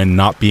would when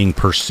not being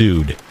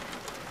pursued.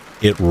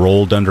 It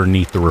rolled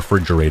underneath the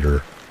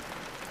refrigerator.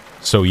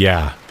 So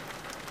yeah,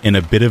 in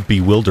a bit of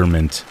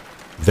bewilderment,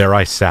 there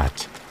I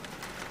sat,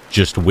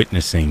 just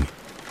witnessing.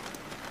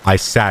 I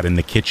sat in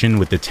the kitchen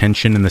with the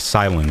tension and the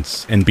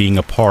silence and being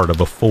a part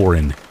of a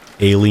foreign,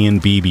 alien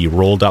BB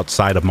rolled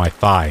outside of my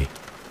thigh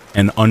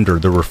and under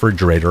the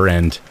refrigerator,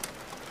 and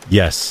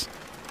yes,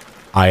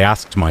 I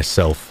asked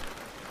myself,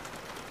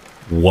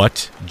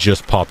 what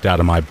just popped out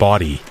of my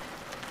body?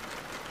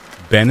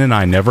 Ben and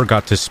I never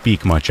got to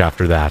speak much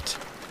after that.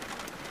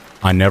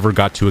 I never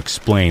got to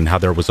explain how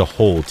there was a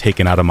hole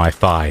taken out of my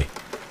thigh.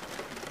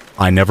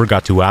 I never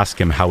got to ask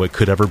him how it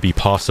could ever be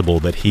possible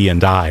that he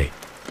and I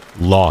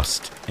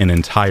lost an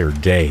entire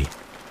day.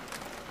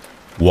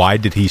 Why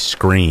did he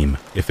scream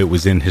if it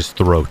was in his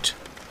throat,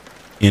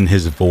 in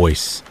his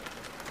voice?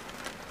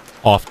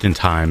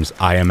 Oftentimes,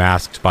 I am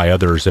asked by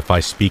others if I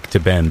speak to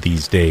Ben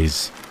these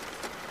days.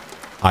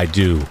 I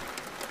do,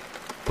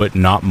 but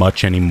not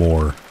much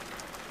anymore,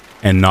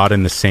 and not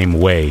in the same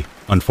way,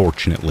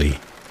 unfortunately.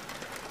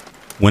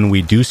 When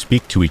we do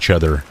speak to each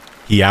other,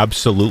 he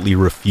absolutely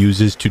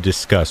refuses to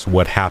discuss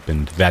what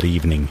happened that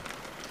evening.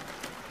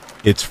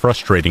 It's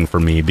frustrating for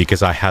me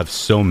because I have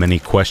so many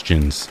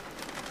questions.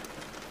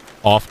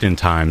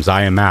 Oftentimes,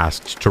 I am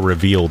asked to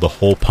reveal the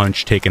hole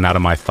punch taken out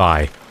of my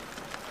thigh,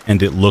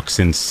 and it looks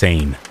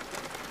insane.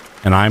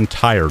 And I'm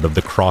tired of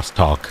the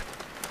crosstalk.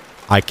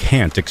 I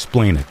can't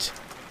explain it.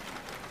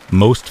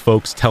 Most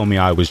folks tell me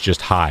I was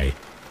just high,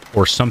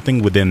 or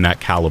something within that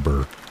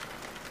caliber.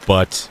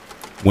 But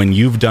when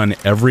you've done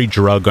every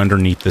drug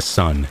underneath the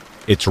sun,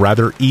 it's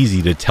rather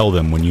easy to tell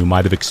them when you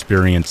might have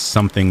experienced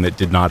something that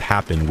did not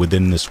happen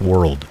within this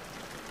world,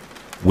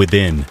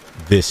 within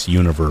this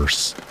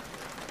universe.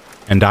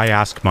 And I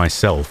ask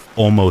myself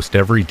almost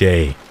every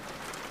day,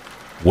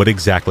 what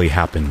exactly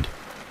happened?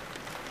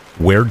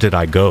 Where did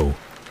I go?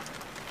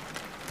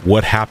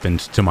 What happened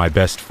to my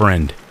best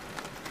friend?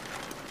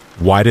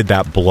 Why did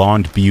that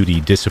blonde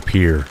beauty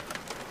disappear?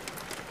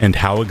 And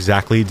how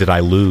exactly did I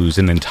lose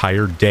an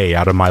entire day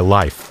out of my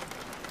life?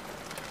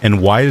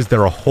 And why is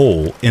there a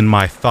hole in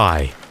my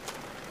thigh?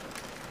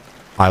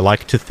 I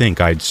like to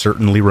think I'd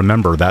certainly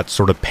remember that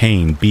sort of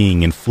pain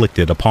being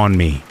inflicted upon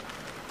me.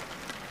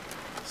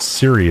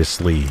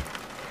 Seriously,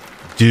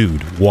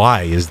 dude,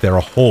 why is there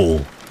a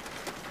hole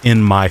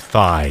in my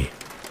thigh?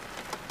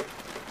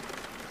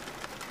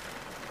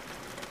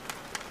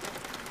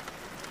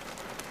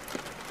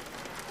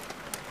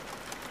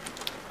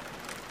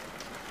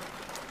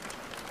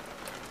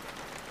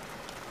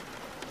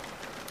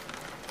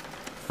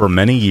 For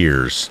many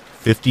years,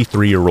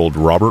 53-year-old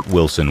Robert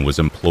Wilson was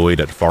employed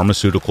at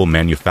pharmaceutical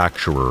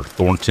manufacturer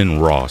Thornton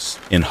Ross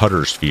in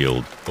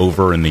Huddersfield,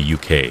 over in the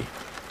UK.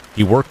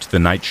 He worked the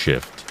night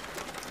shift,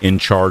 in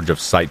charge of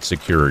site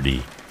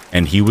security,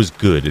 and he was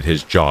good at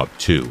his job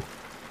too.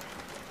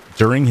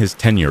 During his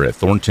tenure at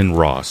Thornton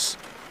Ross,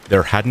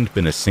 there hadn't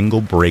been a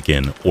single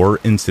break-in or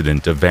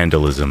incident of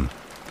vandalism,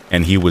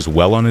 and he was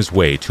well on his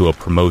way to a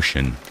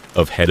promotion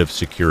of head of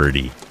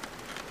security.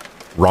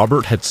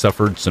 Robert had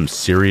suffered some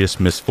serious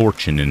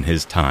misfortune in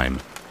his time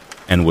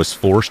and was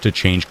forced to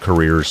change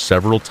careers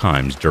several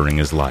times during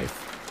his life.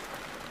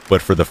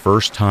 But for the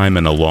first time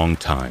in a long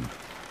time,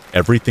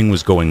 everything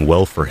was going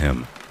well for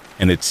him,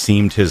 and it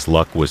seemed his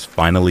luck was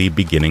finally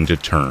beginning to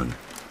turn.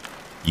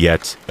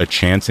 Yet, a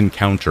chance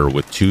encounter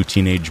with two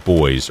teenage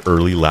boys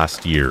early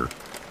last year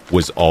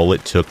was all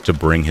it took to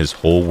bring his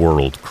whole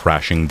world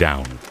crashing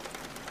down.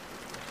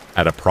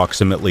 At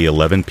approximately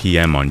 11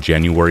 p.m. on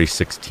January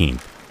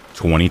 16th,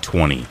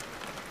 2020,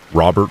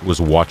 Robert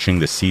was watching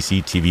the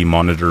CCTV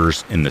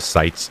monitors in the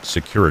site's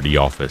security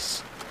office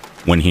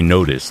when he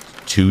noticed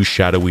two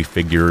shadowy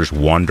figures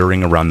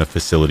wandering around the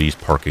facility's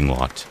parking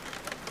lot.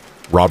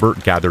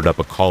 Robert gathered up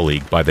a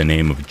colleague by the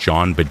name of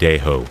John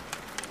Badejo,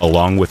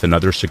 along with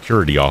another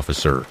security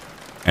officer,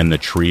 and the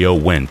trio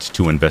went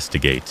to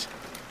investigate.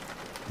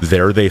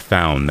 There they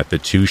found that the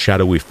two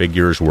shadowy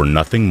figures were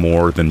nothing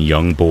more than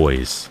young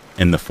boys,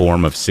 in the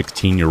form of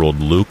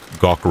 16-year-old Luke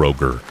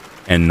Gockroger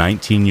and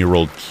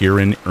 19-year-old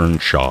Kieran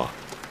Earnshaw,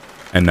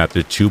 and that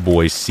the two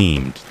boys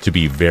seemed to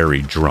be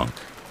very drunk.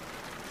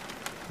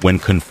 When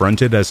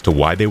confronted as to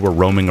why they were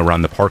roaming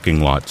around the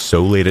parking lot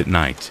so late at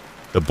night,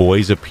 the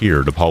boys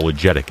appeared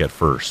apologetic at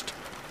first,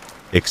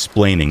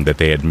 explaining that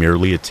they had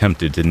merely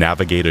attempted to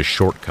navigate a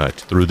shortcut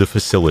through the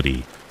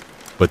facility,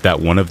 but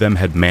that one of them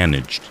had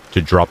managed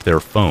to drop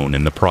their phone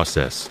in the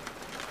process.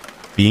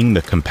 Being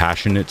the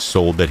compassionate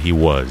soul that he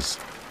was,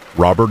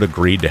 Robert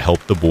agreed to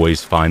help the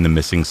boys find the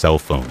missing cell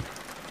phone.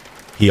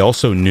 He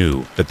also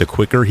knew that the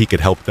quicker he could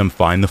help them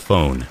find the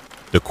phone,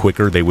 the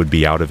quicker they would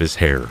be out of his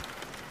hair.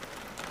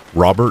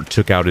 Robert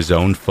took out his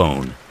own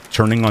phone,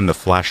 turning on the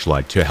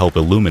flashlight to help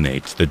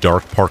illuminate the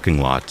dark parking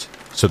lot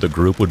so the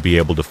group would be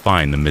able to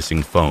find the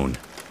missing phone.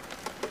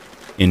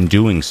 In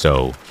doing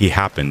so, he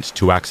happened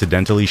to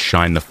accidentally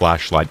shine the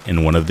flashlight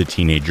in one of the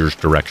teenagers'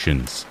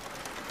 directions.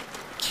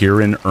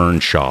 Kieran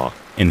Earnshaw,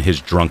 in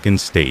his drunken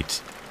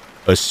state,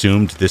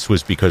 assumed this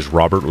was because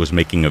Robert was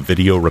making a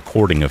video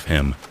recording of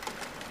him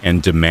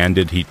and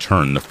demanded he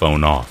turn the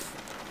phone off.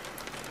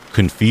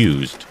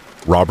 Confused,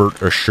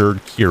 Robert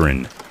assured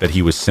Kieran that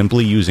he was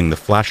simply using the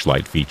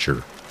flashlight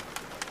feature,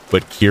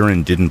 but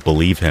Kieran didn't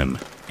believe him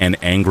and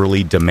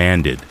angrily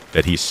demanded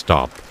that he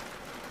stop.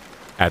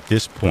 At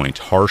this point,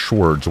 harsh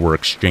words were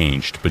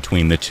exchanged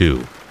between the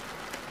two,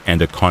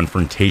 and a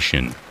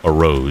confrontation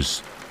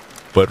arose,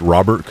 but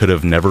Robert could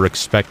have never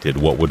expected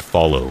what would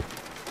follow.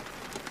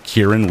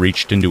 Kieran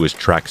reached into his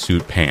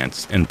tracksuit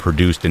pants and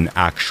produced an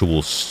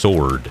actual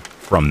sword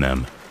from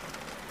them.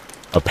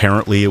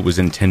 Apparently, it was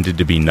intended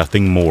to be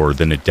nothing more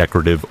than a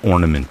decorative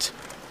ornament,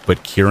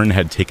 but Kieran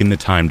had taken the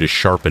time to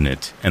sharpen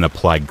it and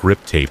apply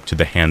grip tape to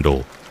the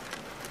handle,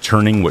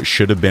 turning what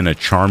should have been a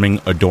charming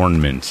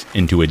adornment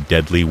into a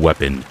deadly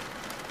weapon.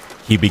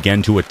 He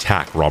began to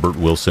attack Robert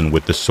Wilson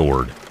with the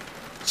sword,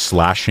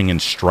 slashing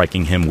and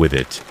striking him with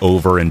it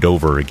over and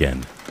over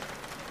again.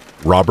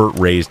 Robert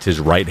raised his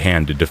right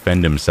hand to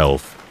defend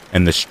himself,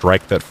 and the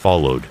strike that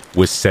followed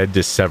was said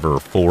to sever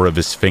 4 of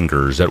his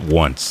fingers at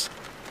once.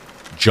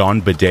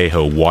 John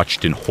Badejo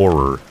watched in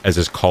horror as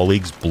his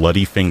colleague's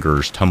bloody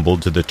fingers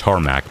tumbled to the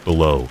tarmac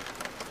below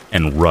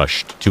and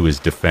rushed to his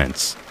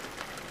defense.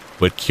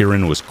 But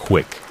Kieran was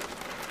quick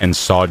and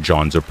saw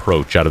John's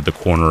approach out of the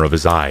corner of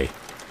his eye.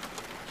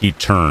 He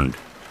turned,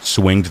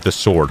 swinged the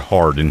sword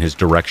hard in his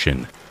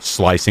direction,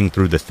 slicing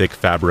through the thick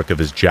fabric of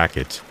his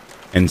jacket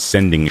and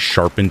sending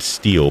sharpened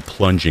steel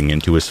plunging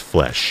into his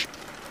flesh.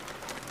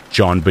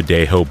 John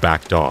Badejo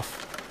backed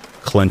off,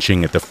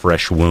 clenching at the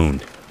fresh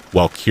wound,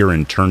 while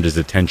Kieran turned his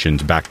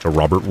attentions back to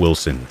Robert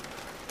Wilson,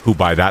 who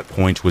by that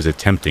point was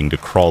attempting to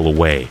crawl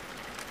away,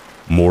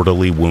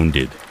 mortally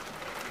wounded.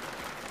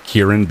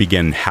 Kieran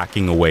began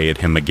hacking away at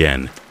him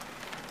again.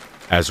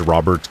 As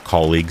Robert's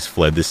colleagues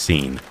fled the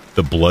scene,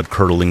 the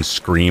blood-curdling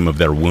scream of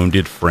their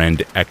wounded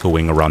friend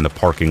echoing around the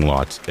parking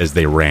lot as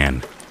they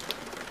ran.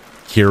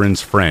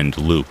 Kieran's friend,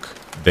 Luke,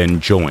 then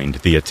joined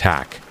the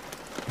attack,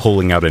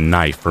 pulling out a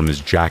knife from his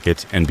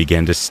jacket and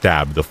began to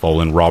stab the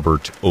fallen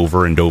Robert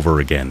over and over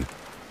again,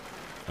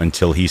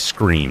 until he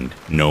screamed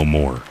no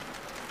more.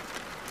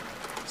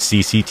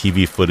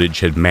 CCTV footage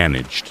had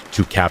managed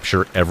to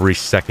capture every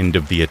second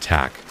of the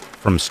attack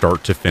from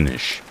start to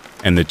finish,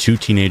 and the 2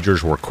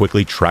 teenagers were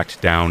quickly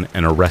tracked down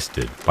and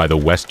arrested by the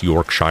West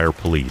Yorkshire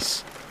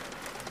Police.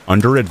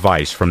 Under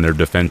advice from their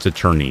defense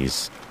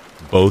attorneys,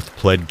 both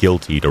pled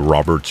guilty to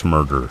Robert's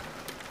murder.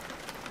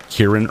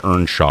 Kieran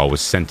Earnshaw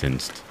was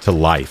sentenced to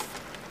life.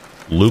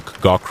 Luke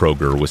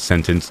Gawkroger was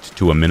sentenced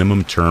to a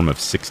minimum term of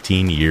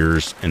 16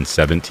 years and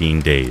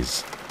 17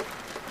 days.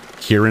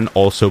 Kieran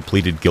also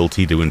pleaded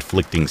guilty to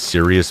inflicting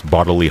serious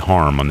bodily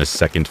harm on the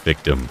second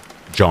victim,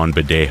 John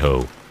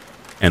Badejo,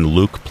 and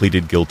Luke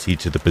pleaded guilty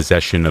to the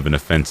possession of an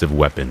offensive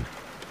weapon.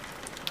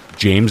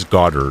 James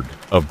Goddard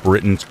of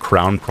Britain's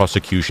Crown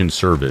Prosecution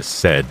Service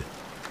said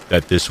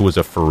that this was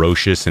a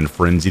ferocious and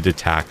frenzied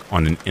attack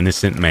on an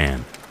innocent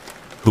man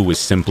who was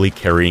simply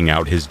carrying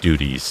out his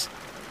duties.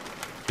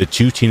 The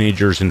 2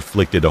 teenagers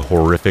inflicted a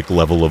horrific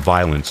level of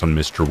violence on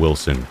Mr.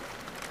 Wilson,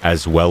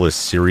 as well as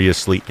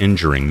seriously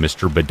injuring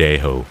Mr.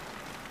 Badejo.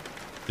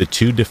 The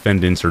 2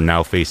 defendants are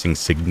now facing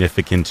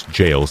significant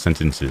jail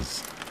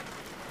sentences.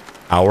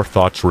 Our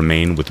thoughts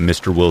remain with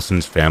Mr.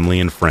 Wilson's family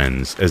and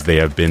friends as they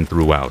have been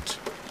throughout.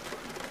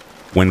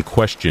 When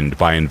questioned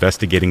by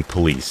investigating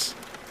police,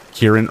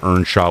 Kieran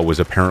Earnshaw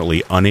was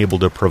apparently unable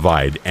to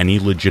provide any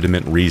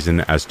legitimate reason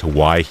as to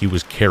why he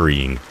was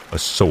carrying a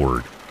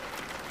sword.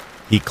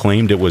 He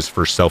claimed it was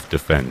for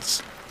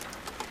self-defense,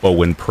 but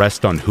when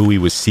pressed on who he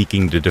was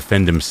seeking to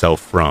defend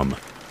himself from,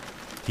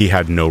 he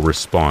had no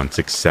response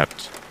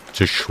except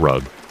to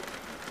shrug.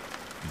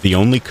 The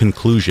only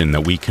conclusion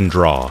that we can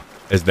draw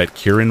is that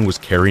Kieran was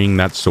carrying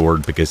that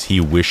sword because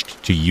he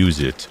wished to use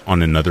it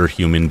on another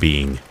human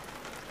being,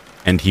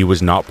 and he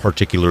was not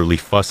particularly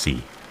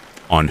fussy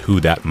on who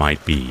that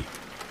might be.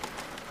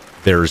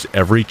 There's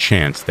every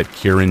chance that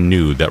Kieran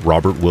knew that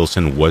Robert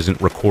Wilson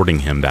wasn't recording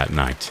him that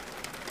night,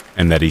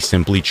 and that he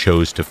simply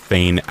chose to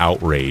feign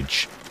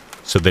outrage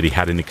so that he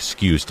had an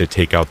excuse to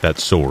take out that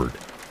sword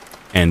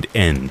and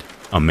end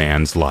a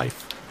man's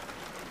life.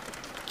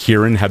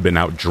 Kieran had been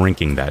out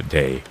drinking that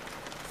day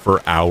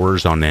for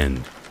hours on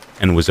end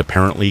and was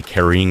apparently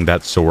carrying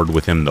that sword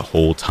with him the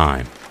whole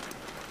time,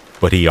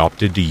 but he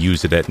opted to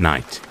use it at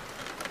night,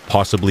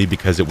 possibly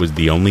because it was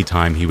the only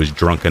time he was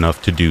drunk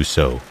enough to do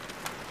so.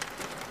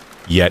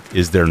 Yet,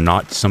 is there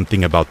not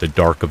something about the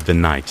dark of the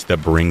night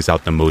that brings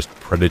out the most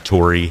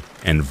predatory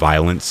and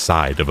violent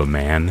side of a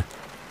man?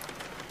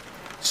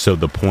 So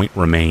the point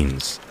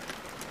remains.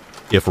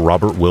 If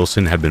Robert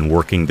Wilson had been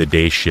working the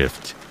day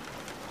shift,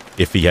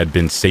 If he had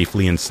been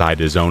safely inside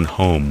his own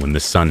home when the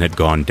sun had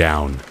gone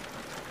down,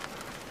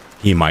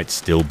 he might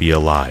still be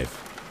alive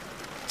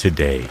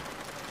today.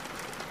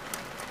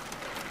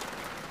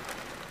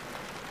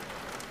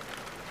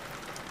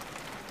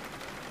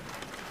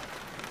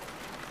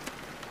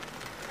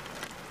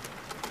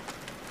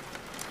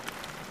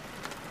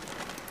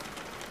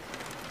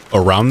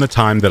 Around the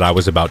time that I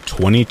was about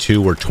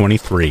 22 or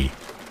 23,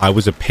 I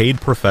was a paid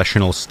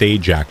professional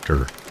stage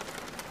actor.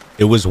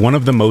 It was one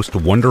of the most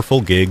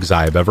wonderful gigs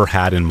I have ever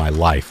had in my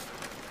life,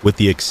 with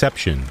the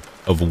exception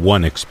of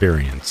one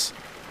experience.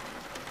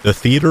 The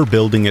theater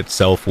building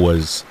itself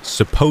was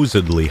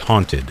supposedly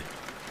haunted.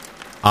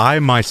 I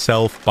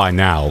myself, by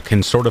now,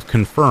 can sort of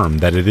confirm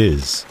that it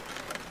is.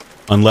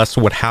 Unless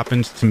what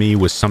happened to me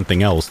was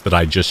something else that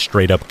I just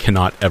straight up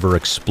cannot ever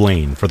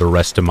explain for the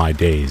rest of my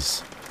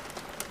days.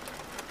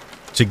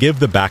 To give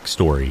the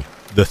backstory,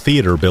 the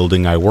theater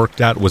building I worked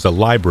at was a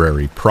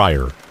library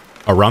prior,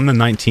 around the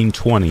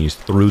 1920s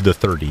through the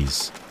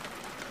 30s.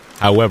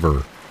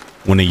 However,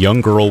 when a young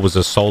girl was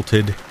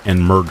assaulted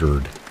and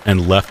murdered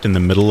and left in the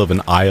middle of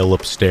an aisle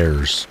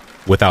upstairs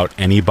without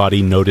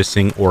anybody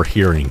noticing or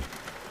hearing,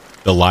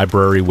 the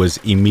library was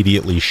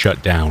immediately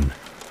shut down.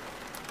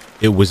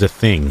 It was a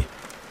thing.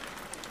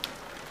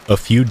 A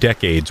few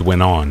decades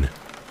went on,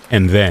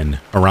 and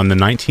then, around the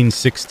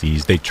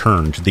 1960s, they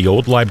turned the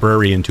old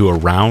library into a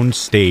round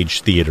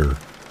stage theater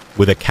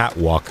with a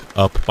catwalk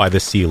up by the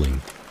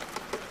ceiling.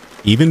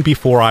 Even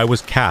before I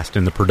was cast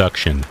in the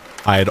production,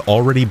 I had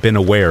already been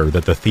aware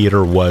that the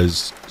theater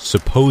was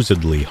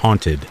supposedly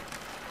haunted.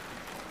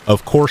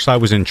 Of course I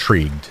was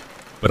intrigued,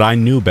 but I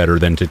knew better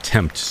than to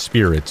tempt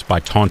spirits by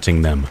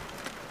taunting them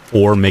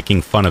or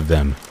making fun of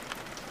them.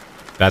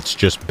 That's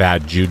just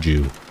bad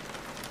juju.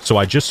 So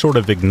I just sort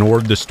of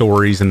ignored the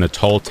stories and the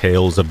tall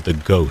tales of the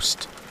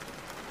ghost.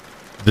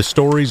 The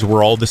stories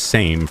were all the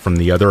same from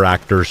the other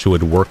actors who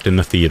had worked in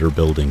the theater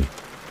building.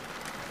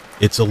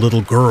 "It's a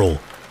little girl,"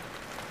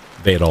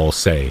 they'd all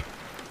say.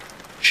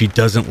 "She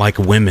doesn't like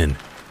women,"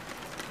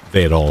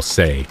 they'd all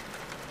say.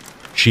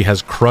 "She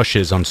has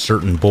crushes on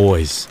certain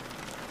boys,"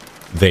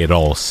 they'd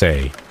all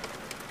say.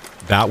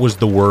 That was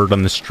the word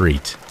on the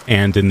street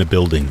and in the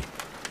building.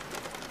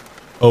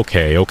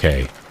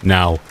 Okay.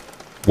 Now,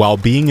 while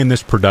being in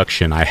this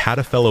production, I had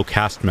a fellow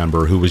cast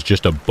member who was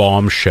just a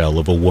bombshell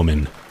of a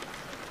woman.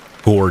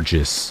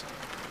 Gorgeous,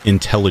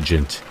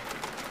 intelligent,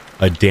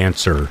 a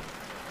dancer,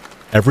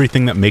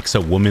 everything that makes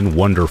a woman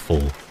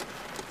wonderful.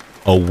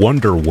 A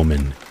Wonder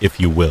Woman, if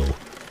you will.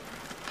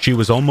 She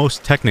was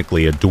almost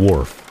technically a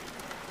dwarf.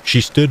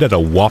 She stood at a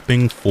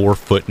whopping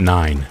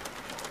 4'9".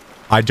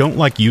 I don't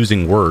like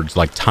using words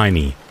like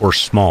tiny or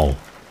small,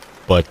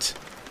 but,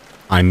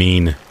 I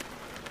mean,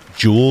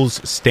 Jules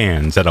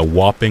stands at a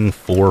whopping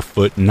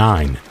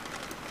 4'9".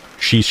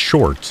 She's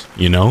short,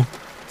 you know?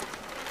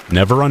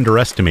 Never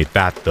underestimate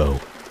that, though.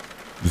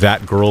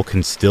 That girl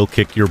can still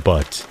kick your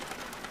butt.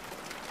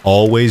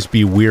 Always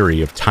be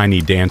weary of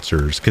tiny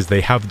dancers, because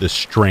they have the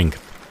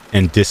strength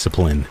and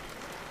discipline.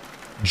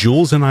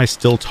 Jules and I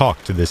still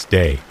talk to this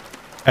day,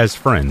 as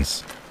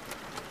friends.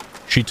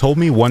 She told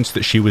me once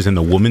that she was in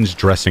the women's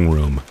dressing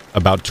room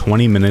about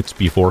 20 minutes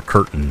before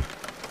curtain.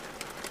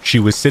 She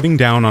was sitting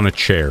down on a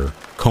chair,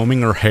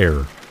 combing her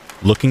hair,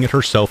 looking at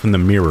herself in the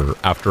mirror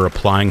after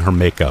applying her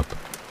makeup.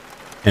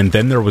 And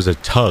then there was a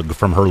tug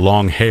from her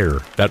long hair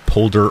that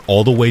pulled her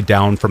all the way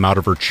down from out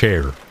of her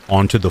chair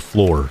onto the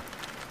floor.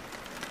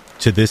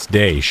 To this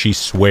day, she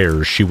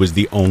swears she was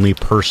the only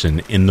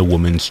person in the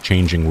woman's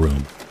changing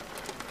room.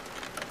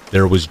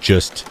 There was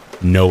just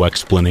no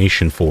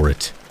explanation for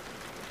it.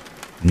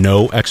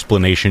 No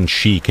explanation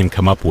she can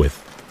come up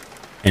with.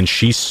 And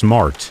she's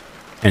smart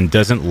and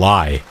doesn't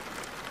lie.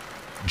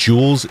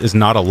 Jules is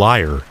not a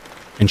liar,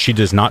 and she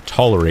does not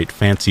tolerate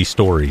fancy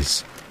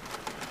stories.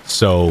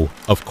 So,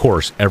 of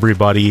course,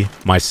 everybody,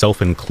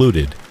 myself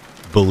included,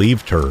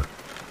 believed her.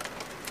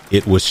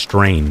 It was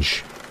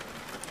strange.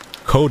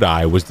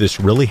 Kodai was this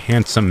really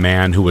handsome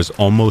man who was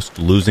almost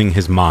losing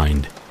his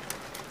mind,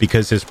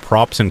 because his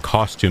props and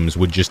costumes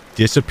would just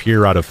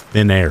disappear out of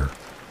thin air,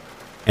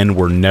 and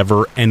were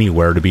never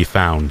anywhere to be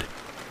found.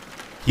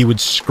 He would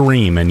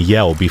scream and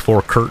yell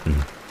before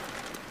curtain.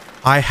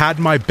 "I had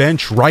my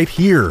bench right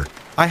here.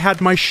 I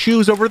had my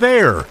shoes over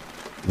there.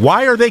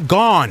 Why are they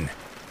gone?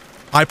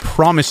 I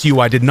promise you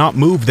I did not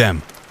move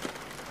them."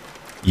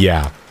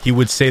 Yeah, he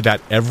would say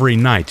that every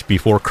night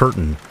before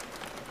curtain.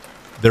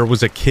 There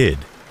was a kid.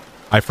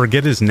 I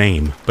forget his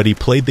name, but he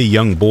played the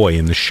young boy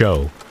in the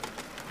show.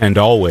 And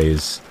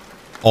always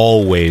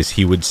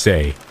he would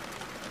say,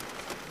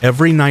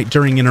 "Every night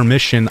during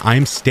intermission, I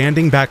am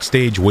standing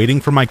backstage waiting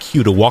for my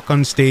cue to walk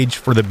on stage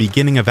for the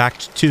beginning of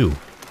Act 2.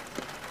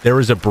 There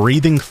is a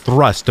breathing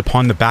thrust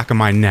upon the back of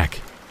my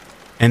neck,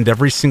 and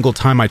every single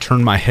time I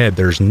turn my head,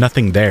 there's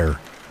nothing there.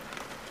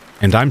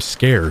 And I'm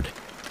scared."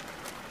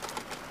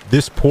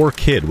 This poor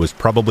kid was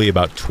probably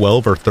about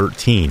 12 or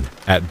 13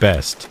 at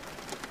best,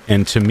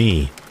 and to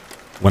me,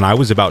 when I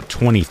was about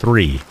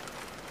 23,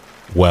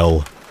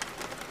 well,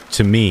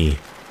 to me,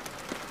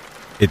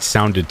 it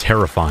sounded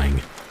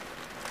terrifying.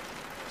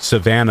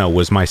 Savannah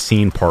was my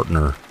scene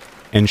partner,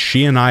 and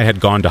she and I had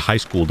gone to high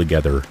school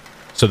together,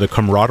 so the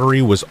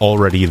camaraderie was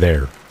already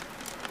there.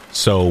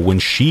 So when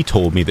she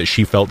told me that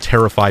she felt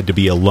terrified to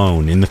be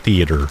alone in the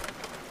theater,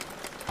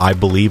 I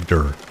believed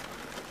her.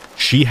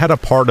 She had a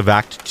part of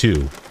Act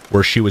 2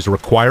 where she was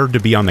required to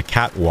be on the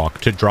catwalk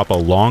to drop a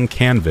long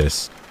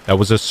canvas that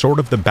was a sort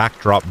of the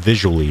backdrop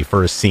visually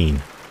for a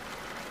scene.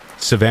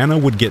 Savannah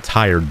would get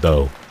tired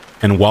though,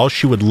 and while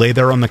she would lay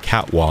there on the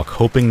catwalk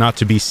hoping not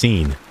to be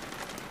seen,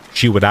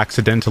 she would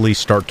accidentally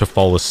start to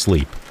fall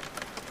asleep.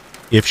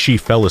 If she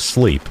fell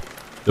asleep,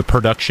 the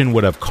production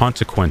would have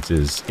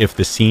consequences if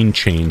the scene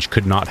change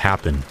could not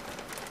happen.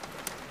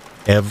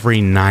 "Every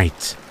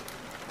night,"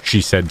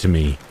 she said to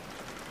me,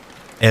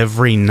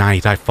 "every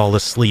night I fall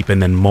asleep,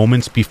 and then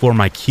moments before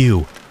my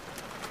cue,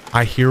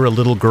 I hear a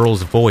little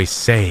girl's voice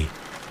say,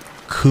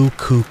 'Coo,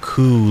 coo,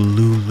 coo,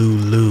 loo, loo,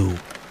 loo.'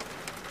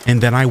 And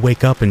then I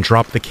wake up and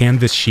drop the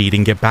canvas sheet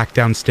and get back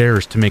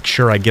downstairs to make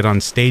sure I get on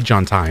stage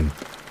on time.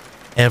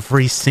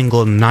 Every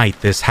single night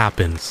this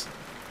happens."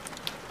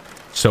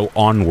 So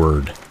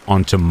onward,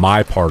 onto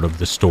my part of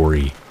the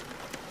story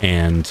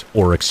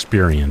or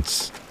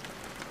experience.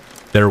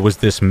 There was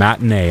this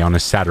matinee on a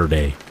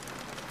Saturday.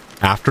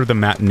 After the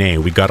matinee,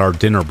 we got our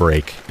dinner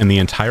break, and the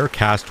entire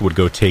cast would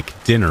go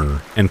take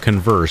dinner and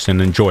converse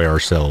and enjoy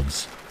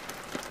ourselves.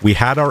 We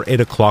had our 8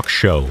 o'clock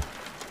show,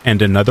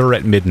 and another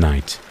at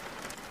midnight.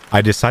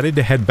 I decided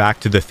to head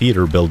back to the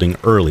theater building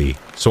early,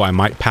 so I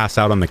might pass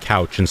out on the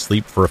couch and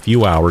sleep for a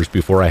few hours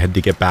before I had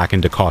to get back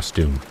into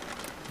costume.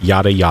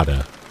 Yada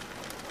yada.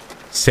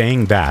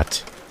 Saying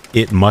that,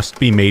 it must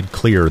be made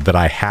clear that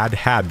I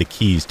had the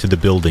keys to the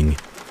building,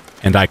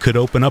 and I could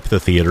open up the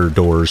theater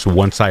doors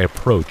once I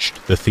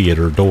approached the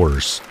theater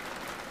doors.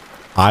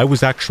 I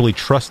was actually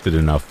trusted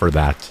enough for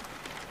that.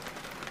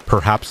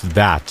 Perhaps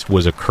that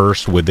was a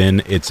curse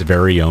within its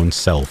very own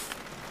self.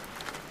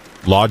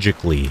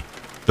 Logically,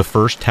 the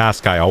first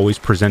task I always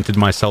presented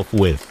myself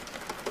with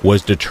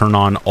was to turn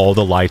on all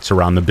the lights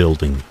around the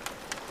building,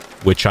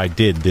 which I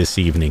did this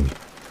evening.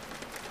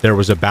 There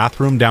was a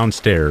bathroom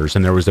downstairs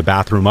and there was a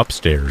bathroom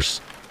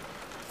upstairs.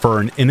 For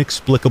an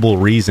inexplicable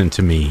reason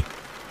to me,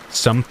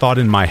 some thought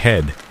in my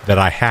head that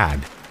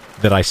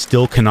I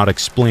still cannot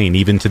explain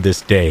even to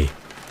this day.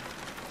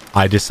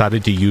 I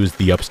decided to use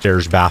the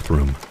upstairs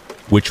bathroom,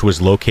 which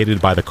was located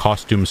by the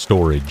costume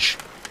storage.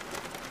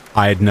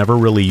 I had never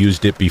really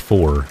used it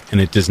before, and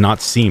it does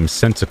not seem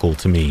sensical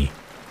to me.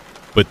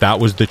 But that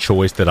was the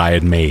choice that I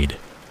had made.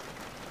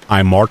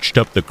 I marched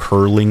up the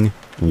curling,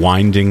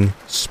 winding,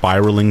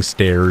 spiraling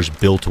stairs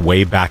built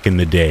way back in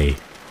the day.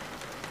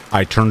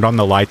 I turned on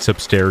the lights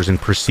upstairs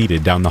and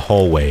proceeded down the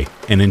hallway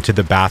and into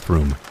the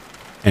bathroom,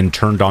 and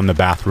turned on the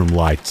bathroom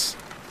lights.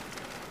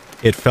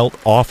 It felt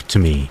off to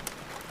me.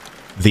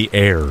 The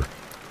air,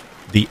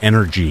 the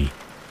energy,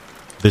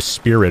 the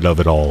spirit of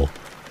it all.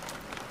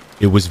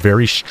 It was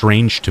very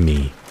strange to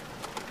me.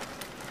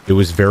 It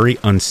was very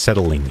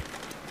unsettling,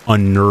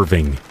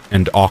 unnerving,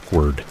 and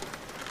awkward.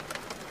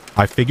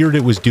 I figured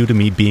it was due to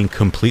me being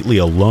completely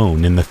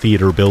alone in the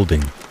theater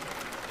building,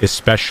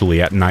 especially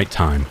at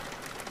nighttime.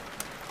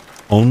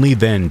 Only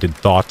then did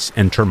thoughts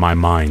enter my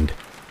mind.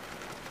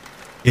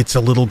 "It's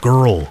a little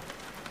girl,"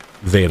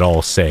 they'd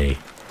all say.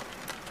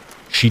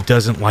 "She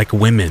doesn't like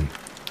women,"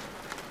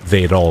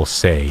 they'd all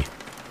say.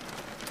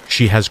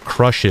 "She has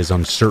crushes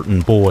on certain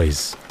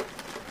boys,"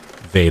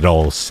 they'd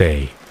all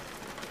say.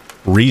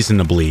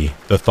 Reasonably,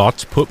 the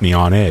thoughts put me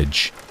on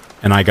edge,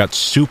 and I got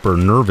super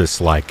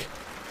nervous-like,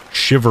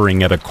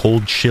 shivering at a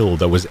cold chill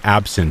that was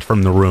absent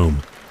from the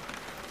room.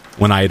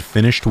 When I had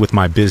finished with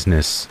my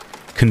business,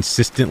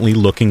 consistently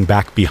looking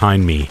back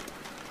behind me,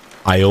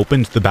 I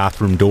opened the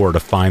bathroom door to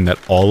find that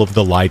all of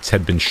the lights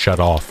had been shut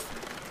off.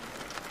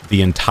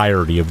 The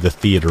entirety of the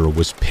theater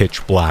was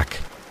pitch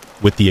black,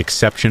 with the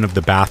exception of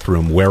the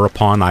bathroom,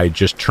 whereupon I had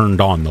just turned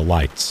on the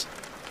lights.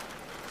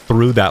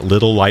 Through that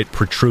little light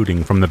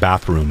protruding from the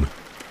bathroom,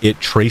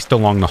 it traced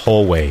along the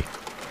hallway,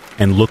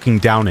 and looking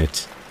down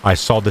it, I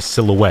saw the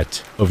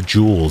silhouette of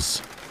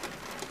Jules.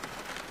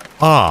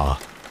 "Ah,"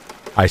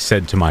 I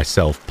said to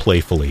myself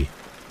playfully.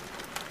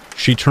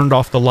 "She turned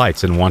off the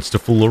lights and wants to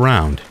fool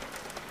around."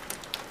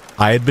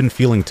 I had been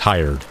feeling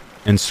tired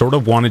and sort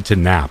of wanted to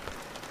nap,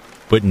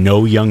 but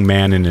no young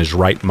man in his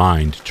right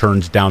mind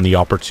turns down the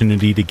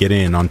opportunity to get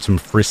in on some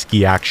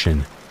frisky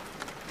action,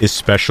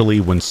 especially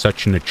when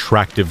such an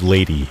attractive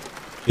lady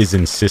is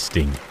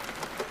insisting.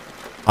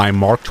 I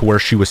marked where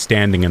she was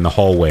standing in the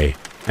hallway,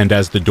 and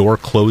as the door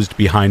closed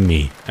behind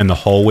me and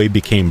the hallway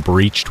became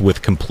breached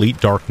with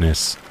complete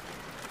darkness,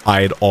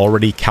 I had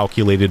already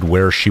calculated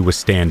where she was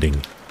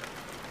standing,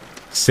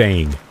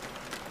 saying,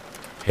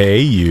 "Hey,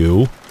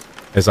 you,"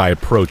 as I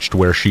approached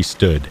where she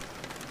stood.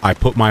 I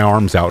put my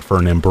arms out for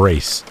an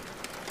embrace.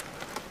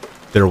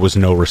 There was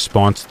no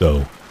response,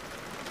 though.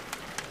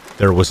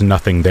 There was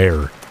nothing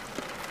there.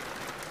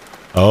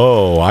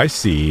 "Oh, I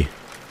see,"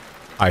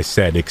 I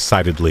said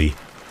excitedly.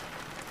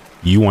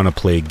 "You want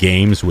to play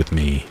games with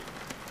me."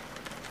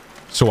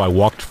 So I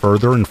walked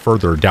further and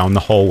further down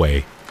the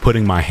hallway,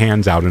 putting my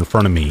hands out in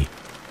front of me.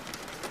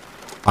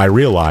 I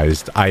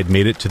realized I had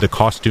made it to the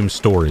costume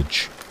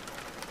storage.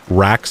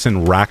 Racks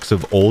and racks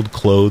of old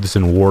clothes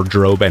and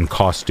wardrobe and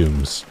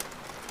costumes.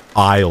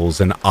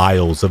 Aisles and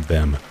aisles of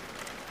them.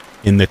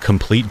 In the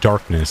complete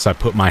darkness, I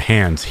put my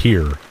hands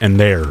here and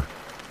there,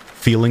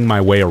 feeling my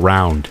way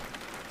around,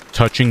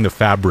 touching the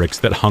fabrics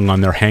that hung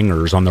on their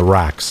hangers on the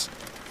racks.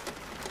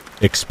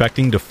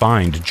 Expecting to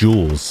find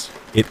jewels,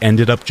 it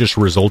ended up just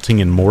resulting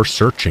in more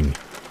searching.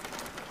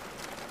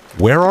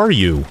 "Where are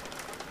you?"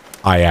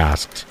 I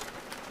asked.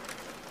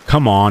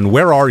 "Come on,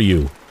 where are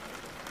you?"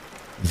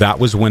 That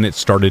was when it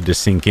started to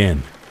sink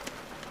in.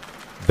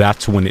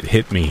 That's when it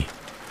hit me.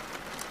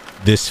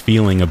 This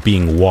feeling of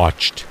being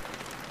watched,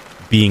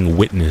 being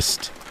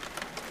witnessed,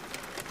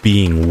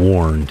 being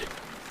warned.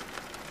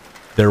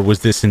 There was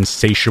this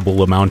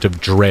insatiable amount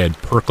of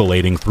dread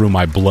percolating through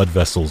my blood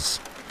vessels.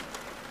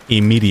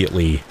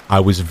 Immediately, I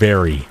was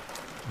very,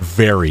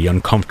 very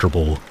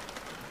uncomfortable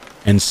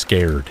and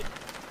scared.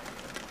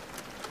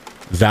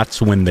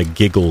 That's when the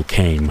giggle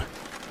came.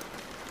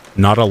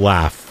 Not a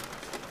laugh,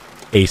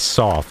 a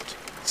soft,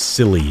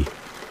 silly,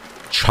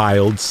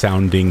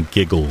 child-sounding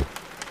giggle.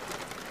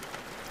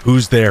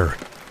 "Who's there?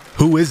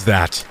 Who is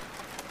that?"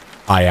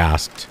 I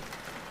asked.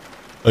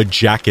 A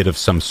jacket of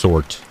some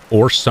sort,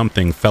 or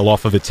something, fell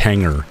off of its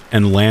hanger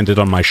and landed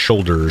on my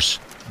shoulders,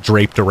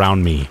 draped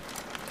around me.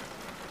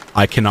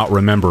 I cannot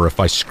remember if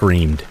I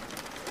screamed.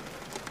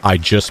 I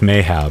just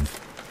may have.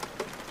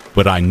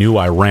 But I knew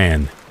I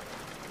ran.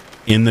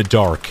 In the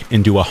dark,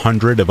 into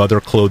 100 of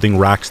other clothing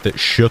racks that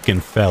shook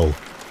and fell.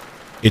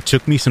 It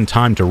took me some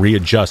time to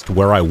readjust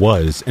where I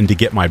was and to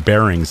get my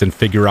bearings and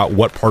figure out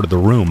what part of the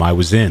room I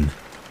was in.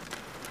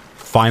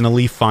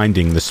 Finally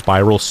finding the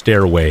spiral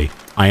stairway,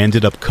 I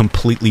ended up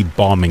completely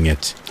bombing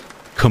it,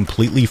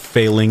 completely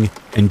failing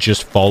and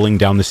just falling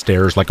down the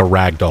stairs like a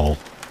rag doll.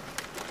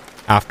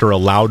 After a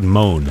loud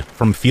moan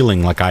from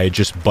feeling like I had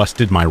just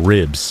busted my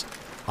ribs,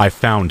 I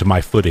found my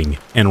footing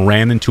and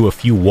ran into a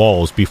few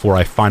walls before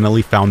I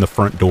finally found the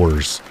front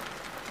doors.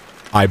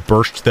 I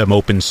burst them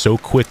open so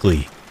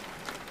quickly,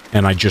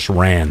 and I just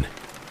ran.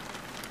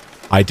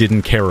 I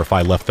didn't care if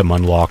I left them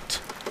unlocked.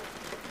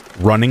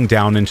 Running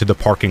down into the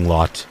parking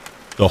lot,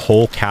 the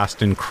whole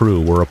cast and crew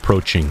were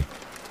approaching.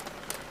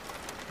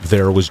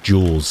 There was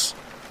Jules,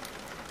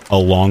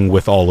 along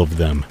with all of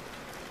them.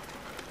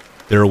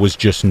 There was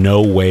just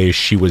no way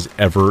she was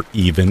ever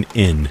even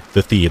in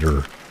the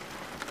theater.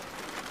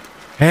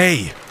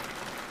 "Hey!"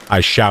 I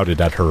shouted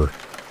at her.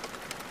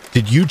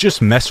 "Did you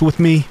just mess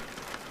with me?"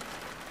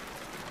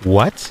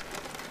 "What?"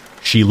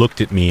 She looked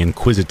at me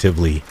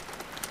inquisitively.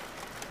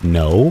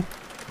 "No?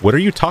 What are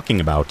you talking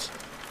about?"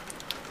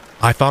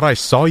 "I thought I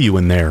saw you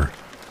in there,"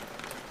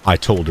 I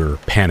told her,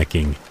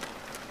 panicking.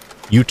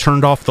 "You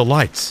turned off the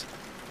lights."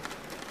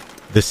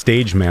 The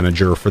stage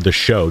manager for the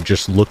show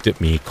just looked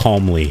at me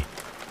calmly,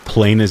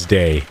 plain as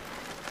day.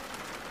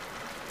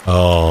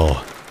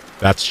 "Oh,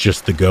 that's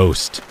just the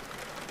ghost.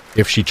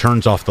 If she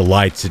turns off the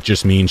lights, it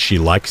just means she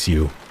likes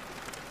you."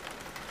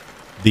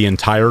 The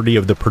entirety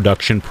of the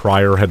production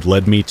prior had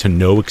led me to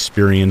no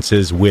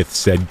experiences with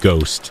said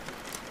ghost,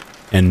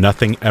 and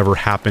nothing ever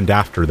happened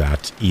after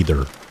that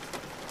either.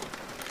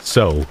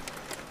 So,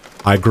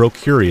 I grow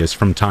curious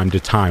from time to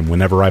time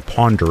whenever I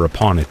ponder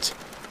upon it.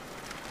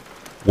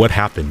 What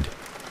happened?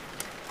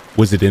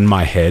 Was it in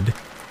my head?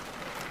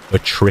 A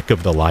trick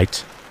of the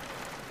light?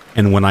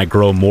 And when I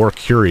grow more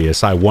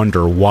curious, I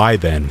wonder why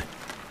then?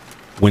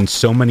 When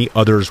so many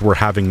others were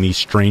having these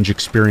strange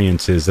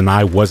experiences and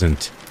I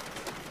wasn't.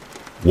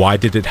 Why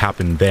did it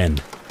happen then,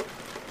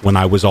 when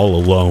I was all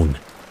alone?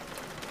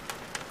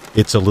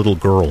 It's a little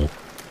girl.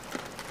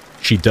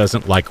 She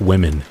doesn't like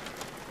women.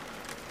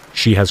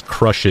 She has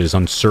crushes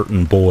on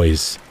certain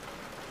boys.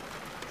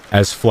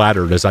 As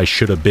flattered as I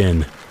should have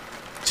been,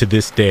 to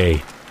this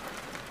day,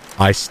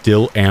 I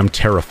still am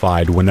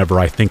terrified whenever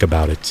I think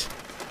about it.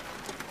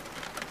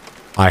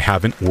 I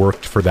haven't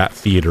worked for that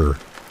theater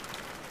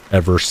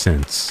ever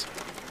since.